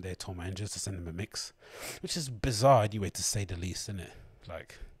request from their tour managers to send them a mix, which is bizarre anyway, to say the least, isn't it?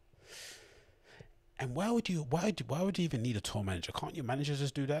 Like, and why would you even need a tour manager? Can't your manager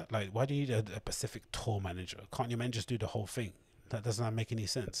just do that? Like, why do you need a specific tour manager? Can't your manager just do the whole thing? That does not make any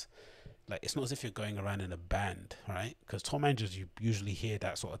sense. Like, it's not as if you're going around in a band, right? Because tour managers, you usually hear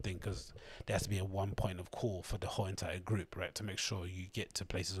that sort of thing because there has to be a one point of call for the whole entire group, right? To make sure you get to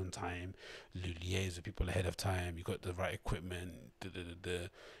places on time, you liaise with people ahead of time, you got the right equipment,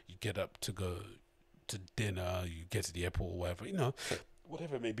 you get up to go to dinner, you get to the airport or whatever, you know,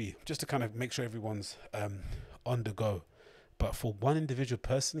 whatever it may be, just to kind of make sure everyone's on the go. But for one individual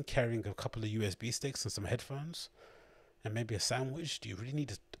person carrying a couple of USB sticks and some headphones and maybe a sandwich, do you really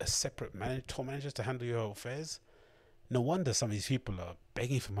need a separate tour manager to handle your affairs? No wonder some of these people are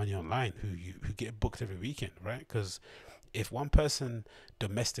begging for money online who get booked every weekend, right? Because if one person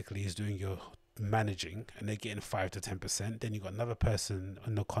domestically is doing your managing and they're getting 5 to 10%, then you got another person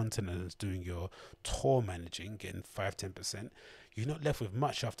on the continent that's doing your tour managing, getting 5-10%. You're not left with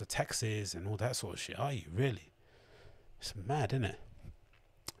much after taxes and all that sort of shit, are you? Really? It's mad, isn't it?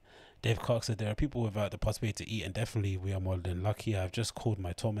 Dave Clark said there are people without the possibility to eat, and definitely we are more than lucky. I've just called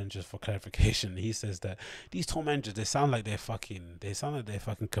my tour managers for clarification. He says that these tour managers, they sound like they're fucking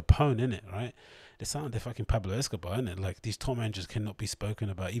Capone, innit, right? They sound like they're fucking Pablo Escobar, innit? Like, these tour managers cannot be spoken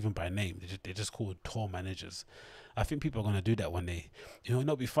about even by name. They're just called tour managers. I think people are going to do that one day. You know, it'd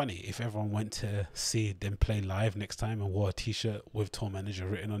not be funny if everyone went to see them play live next time and wore a t-shirt with tour manager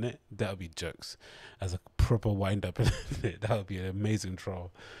written on it. That would be jokes as a proper wind-up. That would be an amazing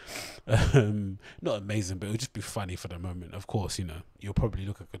troll. Not amazing, but it would just be funny for the moment. Of course, you know, you'll probably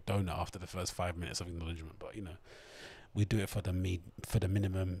look like a donut after the first 5 minutes of acknowledgement, but, you know, we do it for the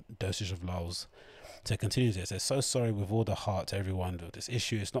minimum dosage of lols. So it continues, it says, so sorry with all the heart to everyone with this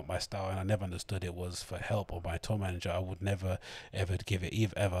issue. It's not my style and I never understood it was for help or my tour manager. I would never ever give it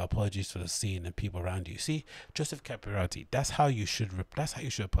ever. Apologies for the scene and people around you. See, Joseph Caparati, that's how you should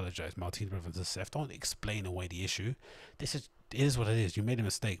apologize. Martin Brothers and Seth, don't explain away the issue. It is what it is. You made a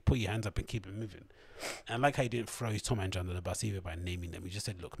mistake. Put your hands up and keep it moving. And I like how you didn't throw his tour manager under the bus either by naming them. You just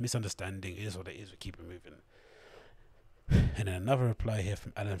said, look, misunderstanding, it is what it is, we keep it moving. And then another reply here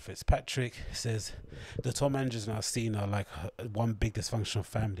from Alan Fitzpatrick says, the tour managers now seen are like one big dysfunctional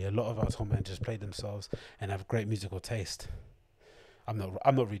family. A lot of our tour managers play themselves and have great musical taste. I'm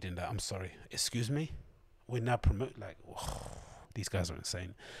not reading that. I'm sorry. Excuse me. We're now promote like. These guys are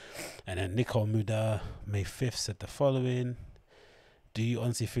insane. And then Nicole Muda, May 5th, said the following: do you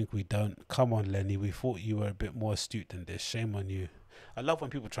honestly think we don't? Come on, Lenny. We thought you were a bit more astute than this. Shame on you. I love when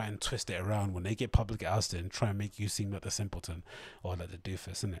people try and twist it around when they get public ousted and try and make you seem like the simpleton or like the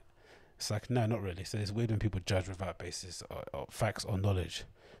doofus, isn't it? It's like, no, not really. So it's weird when people judge without basis or facts or knowledge.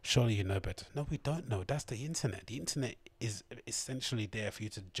 Surely you know better. No, we don't know. That's the internet. The internet is essentially there for you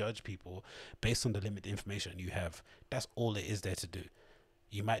to judge people based on the limited information you have. That's all it is there to do.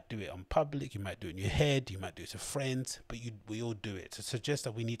 You might do it on public, you might do it in your head, you might do it to friends, but we all do it. To suggest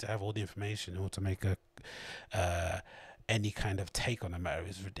that we need to have all the information in order to make any kind of take on a matter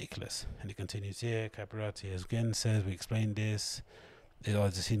is ridiculous. And it continues here. Caparati again says, we explained this. It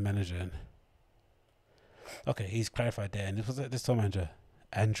was the scene manager. Okay, he's clarified there. And this was this tour manager,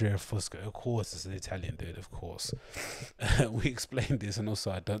 Andrea Fusco. Of course, it's an Italian dude, of course. We explained this, and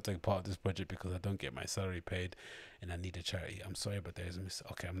also I don't take part of this project because I don't get my salary paid and I need a charity. I'm sorry, but there's a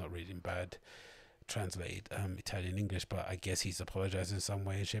okay, I'm not reading bad translated Italian English, but I guess he's apologized in some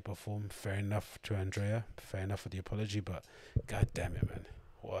way, shape or form. Fair enough to Andrea. Fair enough for the apology, but god damn it, man.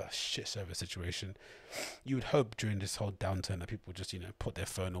 What a shit service situation. You would hope during this whole downturn that people just, put their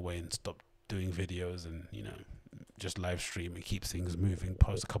phone away and stop doing videos and, just live stream and keep things moving,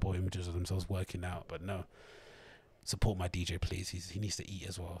 post a couple of images of themselves working out. But no, support my DJ, please. He needs to eat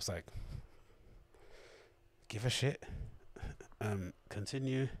as well. It's like, give a shit.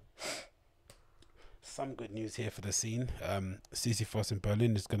 Continue. Some good news here for the scene. Sisyphos in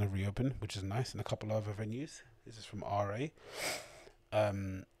Berlin is going to reopen, which is nice, and a couple of other venues. This is from RA.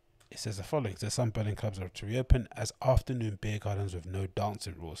 It says the following: so some Berlin clubs are to reopen as afternoon beer gardens with no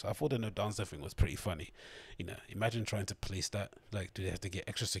dancing rules. I thought the no dancing thing was pretty funny. Imagine trying to police that. Like, do they have to get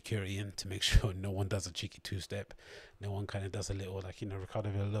extra security in to make sure no one does a cheeky two-step? No one kind of does a little, like, Ricardo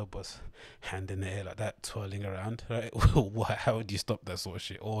Villalobos hand in the air like that, twirling around, right? How would you stop that sort of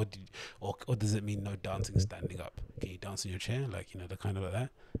shit? Or does it mean no dancing standing up? Can you dance in your chair? Like, the kind of like that,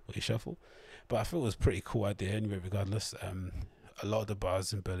 or you shuffle? But I thought it was a pretty cool idea anyway, regardless. A lot of the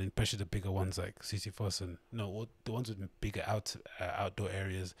bars in Berlin, especially the bigger ones like Sisyphos and the ones with bigger outdoor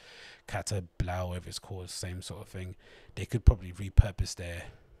areas, Kata Blau, whatever it's called, same sort of thing. They could probably repurpose their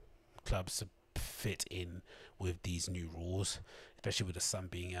clubs to fit in with these new rules, especially with the sun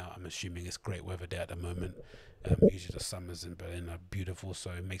being out. I'm assuming it's great weather there at the moment. Usually the summers in Berlin are beautiful,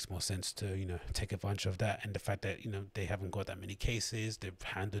 so it makes more sense to take advantage of that, and the fact that they haven't got that many cases. They've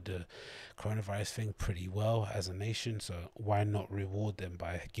handled the coronavirus thing pretty well as a nation, so why not reward them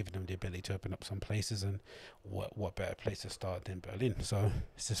by giving them the ability to open up some places? And what better place to start than Berlin? So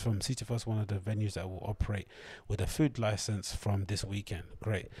this is from Sisyphos, one of the venues that will operate with a food license from this weekend.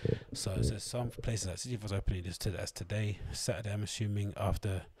 Great. So it says some places like Sisyphos opening this today, Saturday, I'm assuming,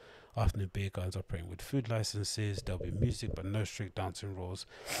 after afternoon beer gardens operating with food licenses. There'll be music but no strict dancing rules,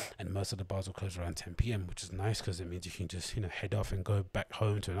 and most of the bars will close around 10 p.m, which is nice because it means you can just head off and go back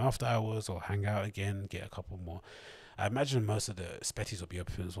home to an after hours or hang out again, get a couple more. I imagine most of the spetties will be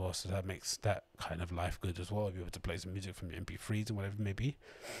open as well, so that makes that kind of life good as well. You'll be able to play some music from your MP3s and whatever it may be.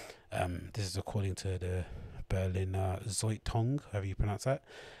 This is according to the Berliner Zeitung, however you pronounce that.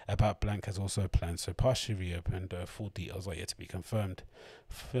 About Blank has also planned so partially reopened. Full details are yet to be confirmed.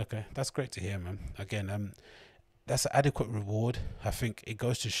 Okay, that's great to hear, man. Again, that's an adequate reward. I think it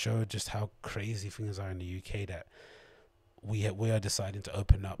goes to show just how crazy things are in the UK that we are deciding to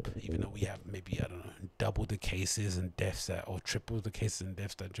open up, even though we have maybe, I don't know, double the cases and deaths or triple the cases and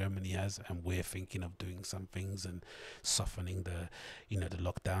deaths that Germany has, and we're thinking of doing some things and softening the the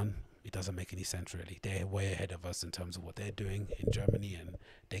lockdown. It doesn't make any sense, really. They're way ahead of us in terms of what they're doing in Germany, and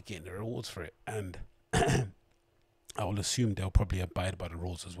they're getting the rewards for it. And I will assume they'll probably abide by the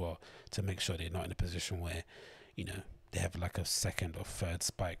rules as well to make sure they're not in a position where they have like a second or third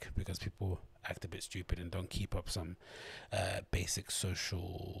spike because people act a bit stupid and don't keep up some basic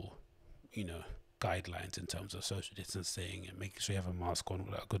social guidelines in terms of social distancing and making sure you have a mask on,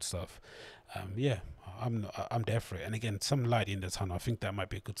 all that good stuff. I'm there for it. And again, some light in the tunnel. I think that might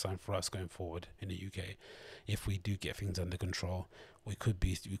be a good sign for us going forward in the UK. If we do get things under control, we could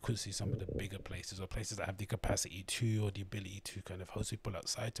see some of the bigger places or places that have the capacity to, or the ability to kind of host people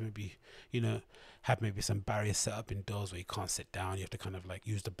outside, to maybe have maybe some barriers set up indoors where you can't sit down. You have to kind of like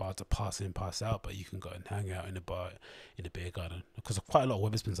use the bar to pass in, pass out, but you can go and hang out in the bar, in the beer garden, because quite a lot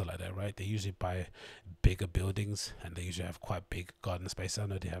of Wetherspoons are like that, right? They usually buy bigger buildings and they usually have quite big garden space. I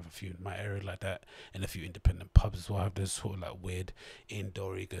know they have a few in my area period like that, and a few independent pubs as well have those sort of like weird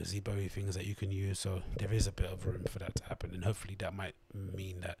indoory gazebo things that you can use. So there is a bit of room for that to happen, and hopefully that might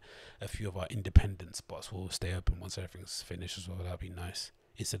mean that a few of our independent spots will stay open once everything's finished as well. That'd be nice,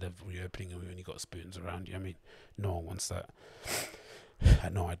 instead of reopening and we only got spoons around you. I mean, no one wants that. I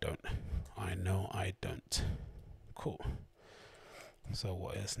know I don't. Cool. So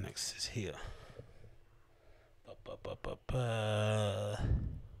what is next is here.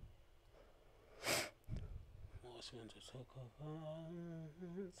 What's going to talk about?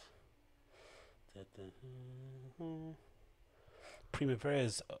 Primavera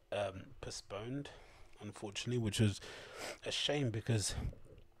is postponed, unfortunately, which was a shame because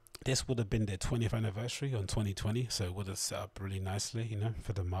this would have been their 20th anniversary on 2020, so it would have set up really nicely, you know,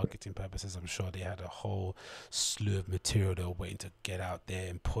 for the marketing purposes. I'm sure they had a whole slew of material they were waiting to get out there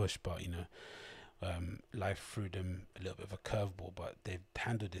and push, but, you know, life threw them a little bit of a curveball, but they've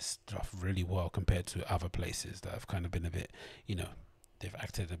handled this stuff really well compared to other places that have kind of been a bit, you know, they've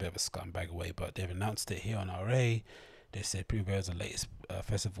acted a bit of a scumbag way, but they've announced it here on RA. They said Primavera is the latest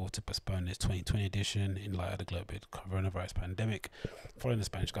festival to postpone its 2020 edition in light of the global coronavirus pandemic, following the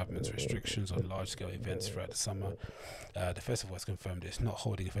Spanish government's restrictions on large-scale events throughout the summer. The festival has confirmed it's not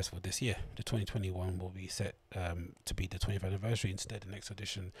holding a festival this year. The 2021 will be set to be the 20th anniversary. Instead, the next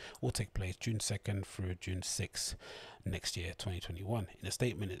edition will take place June 2nd through June 6th next year, 2021. In a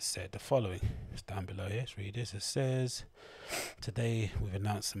statement, it said the following. It's down below here. Let's read this. It says, "Today, we've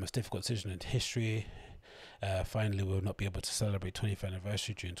announced the most difficult decision in history. Finally, we will not be able to celebrate 20th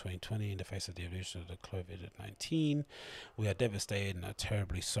anniversary June 2020 in the face of the evolution of the COVID-19. We are devastated and are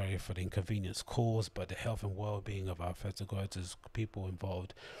terribly sorry for the inconvenience caused, but the health and well-being of our festival goers, people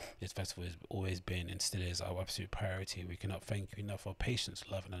involved. This festival has always been and still is our absolute priority. We cannot thank you enough for patience,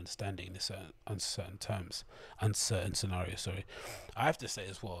 love, and understanding in this uncertain scenario." Sorry, I have to say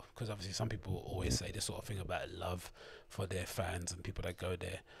as well, because obviously some people always say this sort of thing about love for their fans and people that go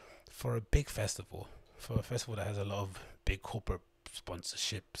there. For a big festival, for a festival that has a lot of big corporate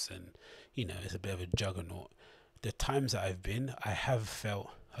sponsorships and, you know, it's a bit of a juggernaut, the times that I've been, I have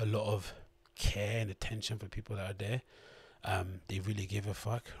felt a lot of care and attention for people that are there. They really give a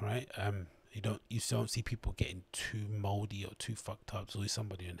fuck, right? You don't see people getting too moldy or too fucked up. There's always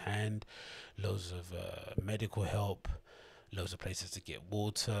somebody on hand, loads of medical help, loads of places to get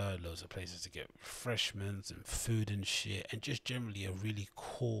water, loads of places to get refreshments and food and shit, and just generally a really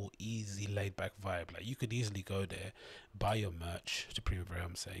cool, easy, laid-back vibe. Like, you could easily go there, buy your merch to Primavera,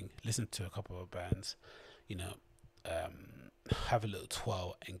 I'm saying, listen to a couple of bands, you know, have a little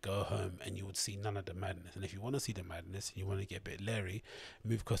twirl and go home, and you would see none of the madness. And if you want to see the madness and you want to get a bit leery,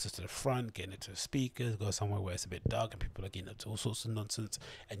 move closer to the front, get into the speakers, go somewhere where it's a bit dark and people are getting into all sorts of nonsense,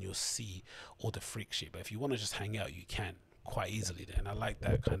 and you'll see all the freak shit. But if you want to just hang out, you can quite easily there, and I like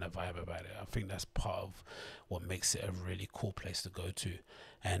that kind of vibe about it. I think that's part of what makes it a really cool place to go to,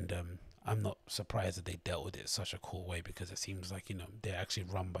 and I'm not surprised that they dealt with it such a cool way, because it seems like, you know, they're actually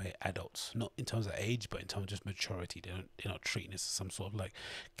run by adults, not in terms of age, but in terms of just maturity. They're not treating this as some sort of like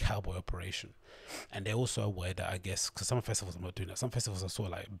cowboy operation. And they're also aware that, I guess, because some festivals are not doing that. Some festivals are sort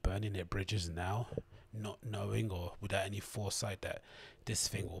of like burning their bridges now, not knowing or without any foresight that this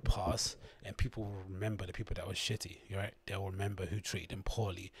thing will pass, and people will remember the people that were shitty, right? They'll remember who treated them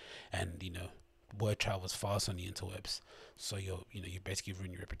poorly, and, you know, word travels fast on the interwebs. So you basically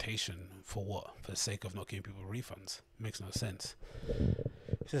ruin your reputation for what? For the sake of not giving people refunds. Makes no sense.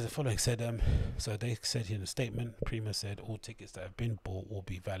 It says the following. So they said in a statement, Prima said all tickets that have been bought will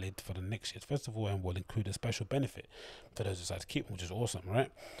be valid for the next year's festival and will include a special benefit for those who decide to keep them, which is awesome,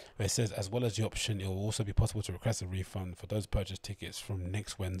 right? But it says, as well as the option, it will also be possible to request a refund for those purchased tickets from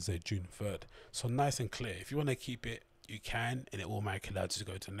next Wednesday, June 3rd. So nice and clear. If you want to keep it, you can, and it automatically allows you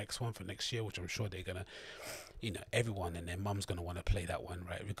to go to the next one for next year, which I'm sure they're gonna, you know, everyone and their mum's gonna want to play that one,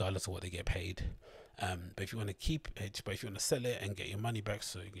 right, regardless of what they get paid. But if you want to keep it, but if you want to sell it and get your money back,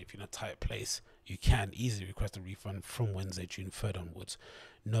 so if you're in a tight place, you can easily request a refund from Wednesday, June 3rd onwards.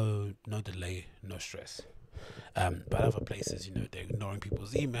 No delay, no stress. But other places, you know, they're ignoring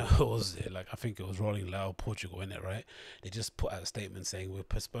people's emails. They're like, I think it was Rolling Loud Portugal, in it, right? They just put out a statement saying we've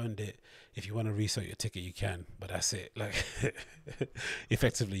postponed it. If you want to resell your ticket, you can, but that's it. Like,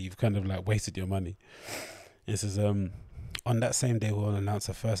 effectively, you've kind of like wasted your money. This is on that same day, we'll announce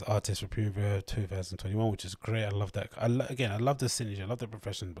the first artist for Primavera 2021, which is great. I love that. I love the synergy. I love the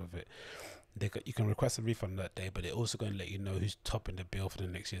profession of it. you can request a refund that day, but they're also going to let you know who's topping the bill for the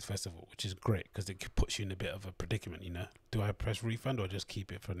next year's festival, which is great because it puts you in a bit of a predicament. Do I press refund or just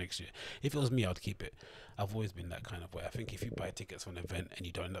keep it for next year? If it was me, I'd keep it. I've always been that kind of way. I think if you buy tickets for an event and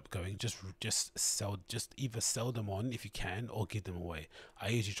you don't end up going, just either sell them on if you can or give them away. I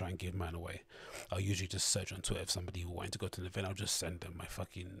usually try and give mine away. I'll usually just search on Twitter if somebody wanting to go to an event. I'll just send them my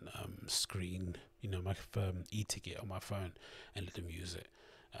fucking screen, my e-ticket on my phone and let them use it.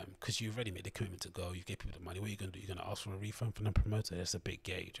 Because you've already made the commitment to go, you give people the money. What are you going to do? You're going to ask for a refund from the promoter? That's a big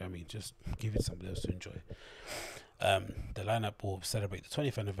gauge. I mean, just give it to somebody else to enjoy. The lineup will celebrate the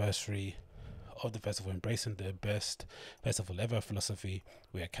 20th anniversary of the festival, embracing the best festival ever philosophy.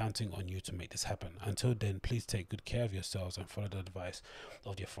 We are counting on you to make this happen. Until then, please take good care of yourselves and follow the advice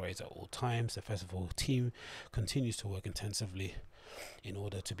of the authorities at all times. The festival team continues to work intensively in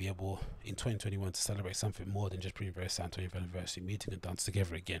order to be able in 2021 to celebrate something more than just Primavera Sound 20th anniversary, meeting and dance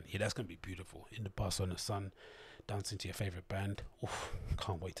together again. Yeah, that's going to be beautiful. In the Barcelona sun, dancing to your favorite band. Oof,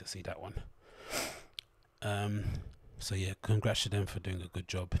 can't wait to see that one. So yeah, congrats to them for doing a good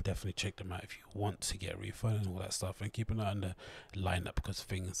job. Definitely check them out if you want to get a refund and all that stuff, and keep an eye on the lineup because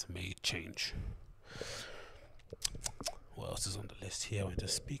things may change. What else is on the list here I want to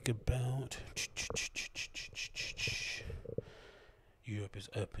speak about? Europe is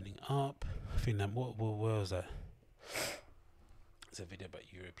opening up. I think that what was that? It's a video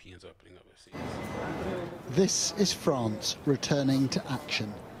about Europeans opening up overseas. This is France returning to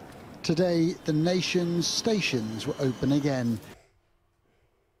action. Today, the nation's stations were open again.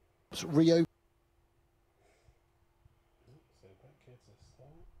 Reopen. So back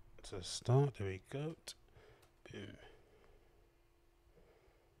here to start. There we go. Boom.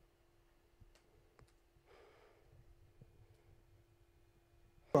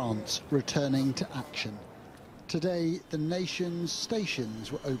 France returning to action. Today, the nation's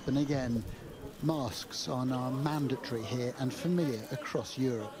stations were open again. Masks are now mandatory here and familiar across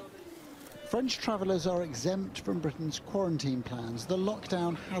Europe. French travellers are exempt from Britain's quarantine plans. The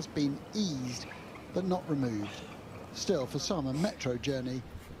lockdown has been eased, but not removed. Still, for some, a metro journey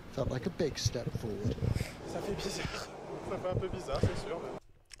felt like a big step forward.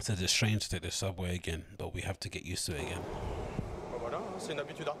 So it's strange to take the subway again, but we have to get used to it again.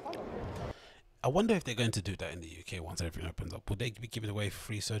 I wonder if they're going to do that in the UK once everything opens up. Will they be giving away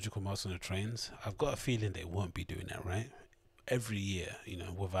free surgical masks on the trains? I've got a feeling they won't be doing that, right? Every year,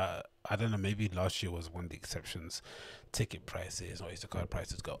 without, I don't know, maybe last year was one of the exceptions. Ticket prices or Oyster card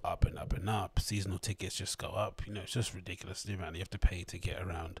prices go up and up and up. Seasonal tickets just go up. It's just ridiculous the amount you have to pay to get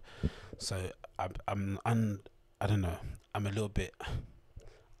around. So I don't know. I'm a little bit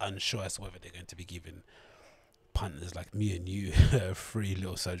unsure as to whether they're going to be giving punters like me and you a free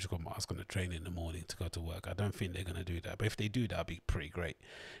little surgical mask on the train in the morning to go to work. I don't think they're going to do that, but if they do, that'll be pretty great.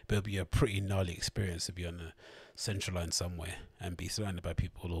 But it'll be a pretty gnarly experience to be on the central line somewhere and be surrounded by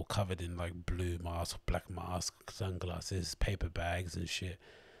people all covered in like blue masks, black masks, sunglasses, paper bags and shit.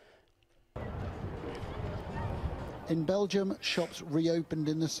 In Belgium, shops reopened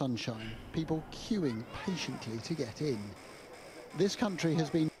in the sunshine, people queuing patiently to get in. This country has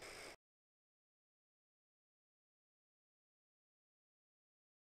been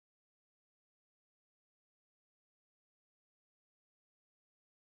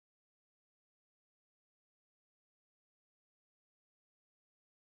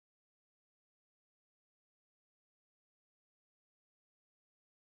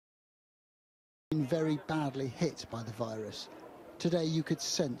very badly hit by the virus. Today you could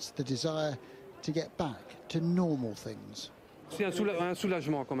sense the desire to get back to normal things. C'est un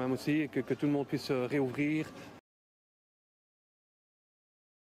soulagement quand même aussi que tout le monde puisse réouvrir.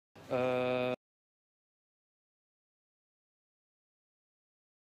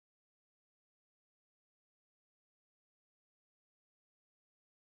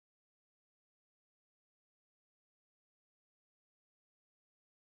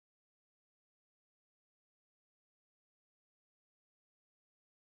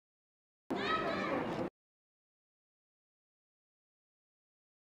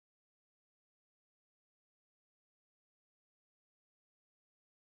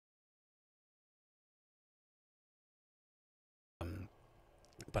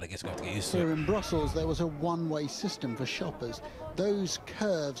 But I guess we have to get used to it. Here in Brussels, there was a one-way system for shoppers. Those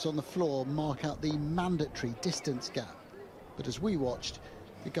curves on the floor mark out the mandatory distance gap. But as we watched,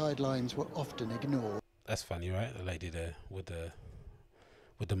 the guidelines were often ignored. That's funny, right? The lady there with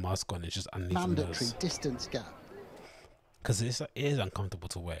the mask on, it's just underneath Mandatory the nose. distance gap. because it is uncomfortable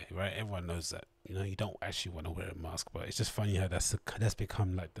to wear, right? Everyone knows that. You know, you don't actually want to wear a mask, but it's just funny how that's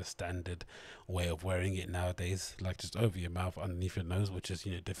become like the standard way of wearing it nowadays, like just over your mouth, underneath your nose, which is,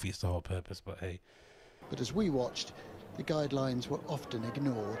 you know, defeats the whole purpose. But hey. But as we watched, the guidelines were often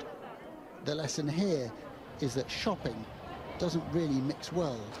ignored. The lesson here is that shopping doesn't really mix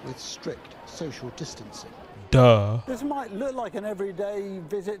well with strict social distancing. Duh. This might look like an everyday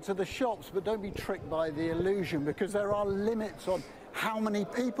visit to the shops, but don't be tricked by the illusion, because there are limits on how many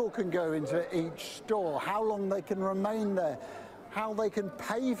people can go into each store, how long they can remain there, how they can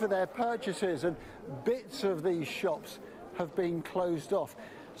pay for their purchases, and bits of these shops have been closed off.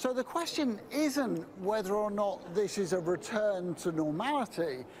 So the question isn't whether or not this is a return to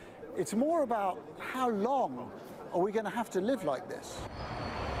normality, it's more about how long are we going to have to live like this?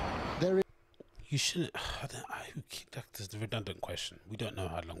 You shouldn't. That's the redundant question. We don't know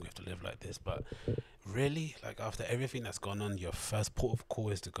how long we have to live like this, but really, like after everything that's gone on, your first port of call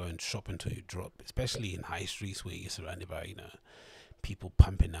is to go and shop until you drop. Especially in high streets where you're surrounded by, you know, people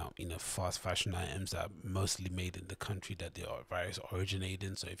pumping out, you know, fast fashion items that are mostly made in the country that the virus originated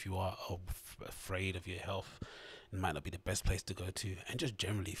in. So if you are afraid of your health, it might not be the best place to go to. And just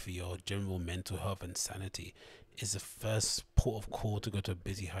generally for your general mental health and sanity, is the first port of call to go to a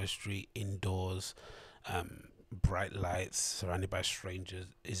busy high street, indoors, bright lights, surrounded by strangers.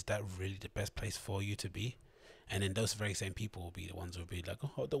 Is that really the best place for you to be? And then those very same people will be the ones who will be like,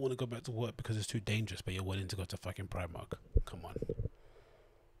 oh, I don't want to go back to work because it's too dangerous, but you're willing to go to fucking Primark. Come on.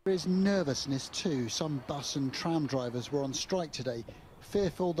 There is nervousness too. Some bus and tram drivers were on strike today,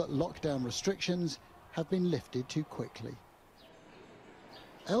 fearful that lockdown restrictions have been lifted too quickly.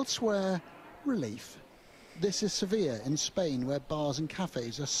 Elsewhere, relief. This is Sevilla in Spain, where bars and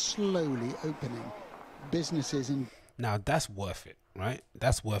cafes are slowly opening. Businesses in... Now that's worth it, right?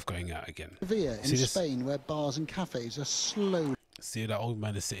 That's worth going out again. Sevilla in Spain, where bars and cafes are slowly... See that old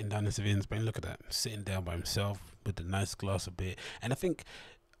man is sitting down in Sevilla in Spain? Look at that. Sitting down by himself with a nice glass of beer. And I think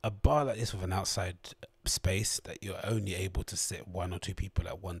a bar like this with an outside space that you're only able to sit one or two people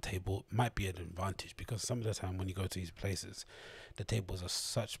at one table might be an advantage, because some of the time when you go to these places, the tables are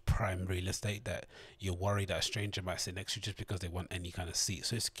such prime real estate that you're worried that a stranger might sit next to you just because they want any kind of seat.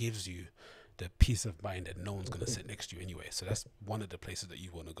 So it gives you the peace of mind that no one's going to sit next to you anyway. So that's one of the places that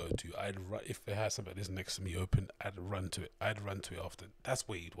you want to go to. If it has something that's next to me open, I'd run to it. I'd run to it often. That's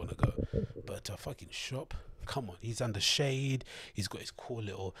where you'd want to go. But a fucking shop, come on. He's under shade. He's got his cool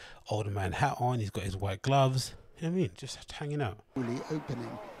little older man hat on. He's got his white gloves. You know what I mean? Just hanging out.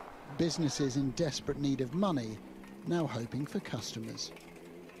 Opening. Businesses in desperate need of money, now hoping for customers.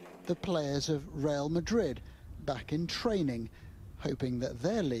 The players of Real Madrid back in training, hoping that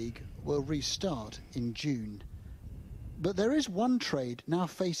their league will restart in June. But there is one trade now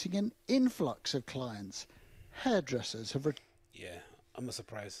facing an influx of clients. Hairdressers have... Yeah, I'm not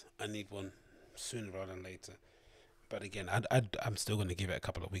surprised. I need one sooner rather than later. But again, I'm still going to give it a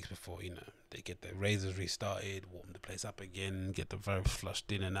couple of weeks before, you know, they get the razors restarted, warm the place up again, get the verbs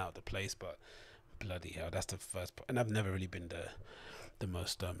flushed in and out of the place. But bloody hell, that's the first... And I've never really been the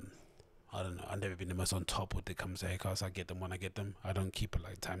most... I don't know, I've never been the most on top when it comes to haircuts. I get them when I get them. I don't keep a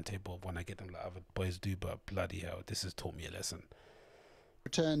like timetable of when I get them like other boys do, but bloody hell, this has taught me a lesson.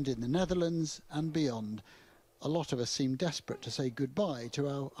 Returned in the Netherlands and beyond. A lot of us seem desperate to say goodbye to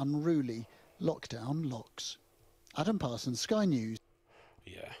our unruly lockdown locks. Adam Parsons, Sky News.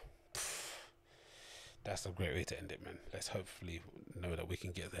 Yeah, that's a great way to end it, man. Let's hopefully know that we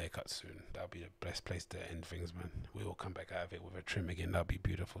can get the haircut soon. That'll be the best place to end things, man. We will come back out of it with a trim again. That'll be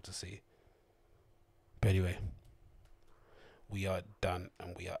beautiful to see. But anyway, we are done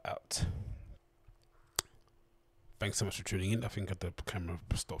and we are out. Thanks so much for tuning in. I think the camera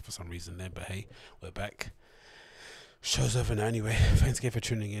stopped for some reason there, but hey, we're back. Show's over now anyway. Thanks again for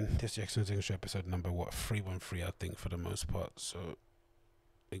tuning in. This is the Agostinho Zinga Show, episode number 313, I think, for the most part. So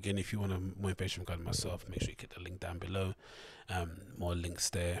again, if you want more information regarding myself, make sure you get the link down below. More links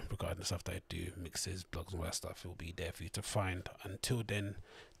there regarding the stuff that I do, mixes, blogs, and all that stuff. It will be there for you to find. Until then,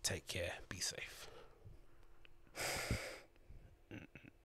 take care, be safe.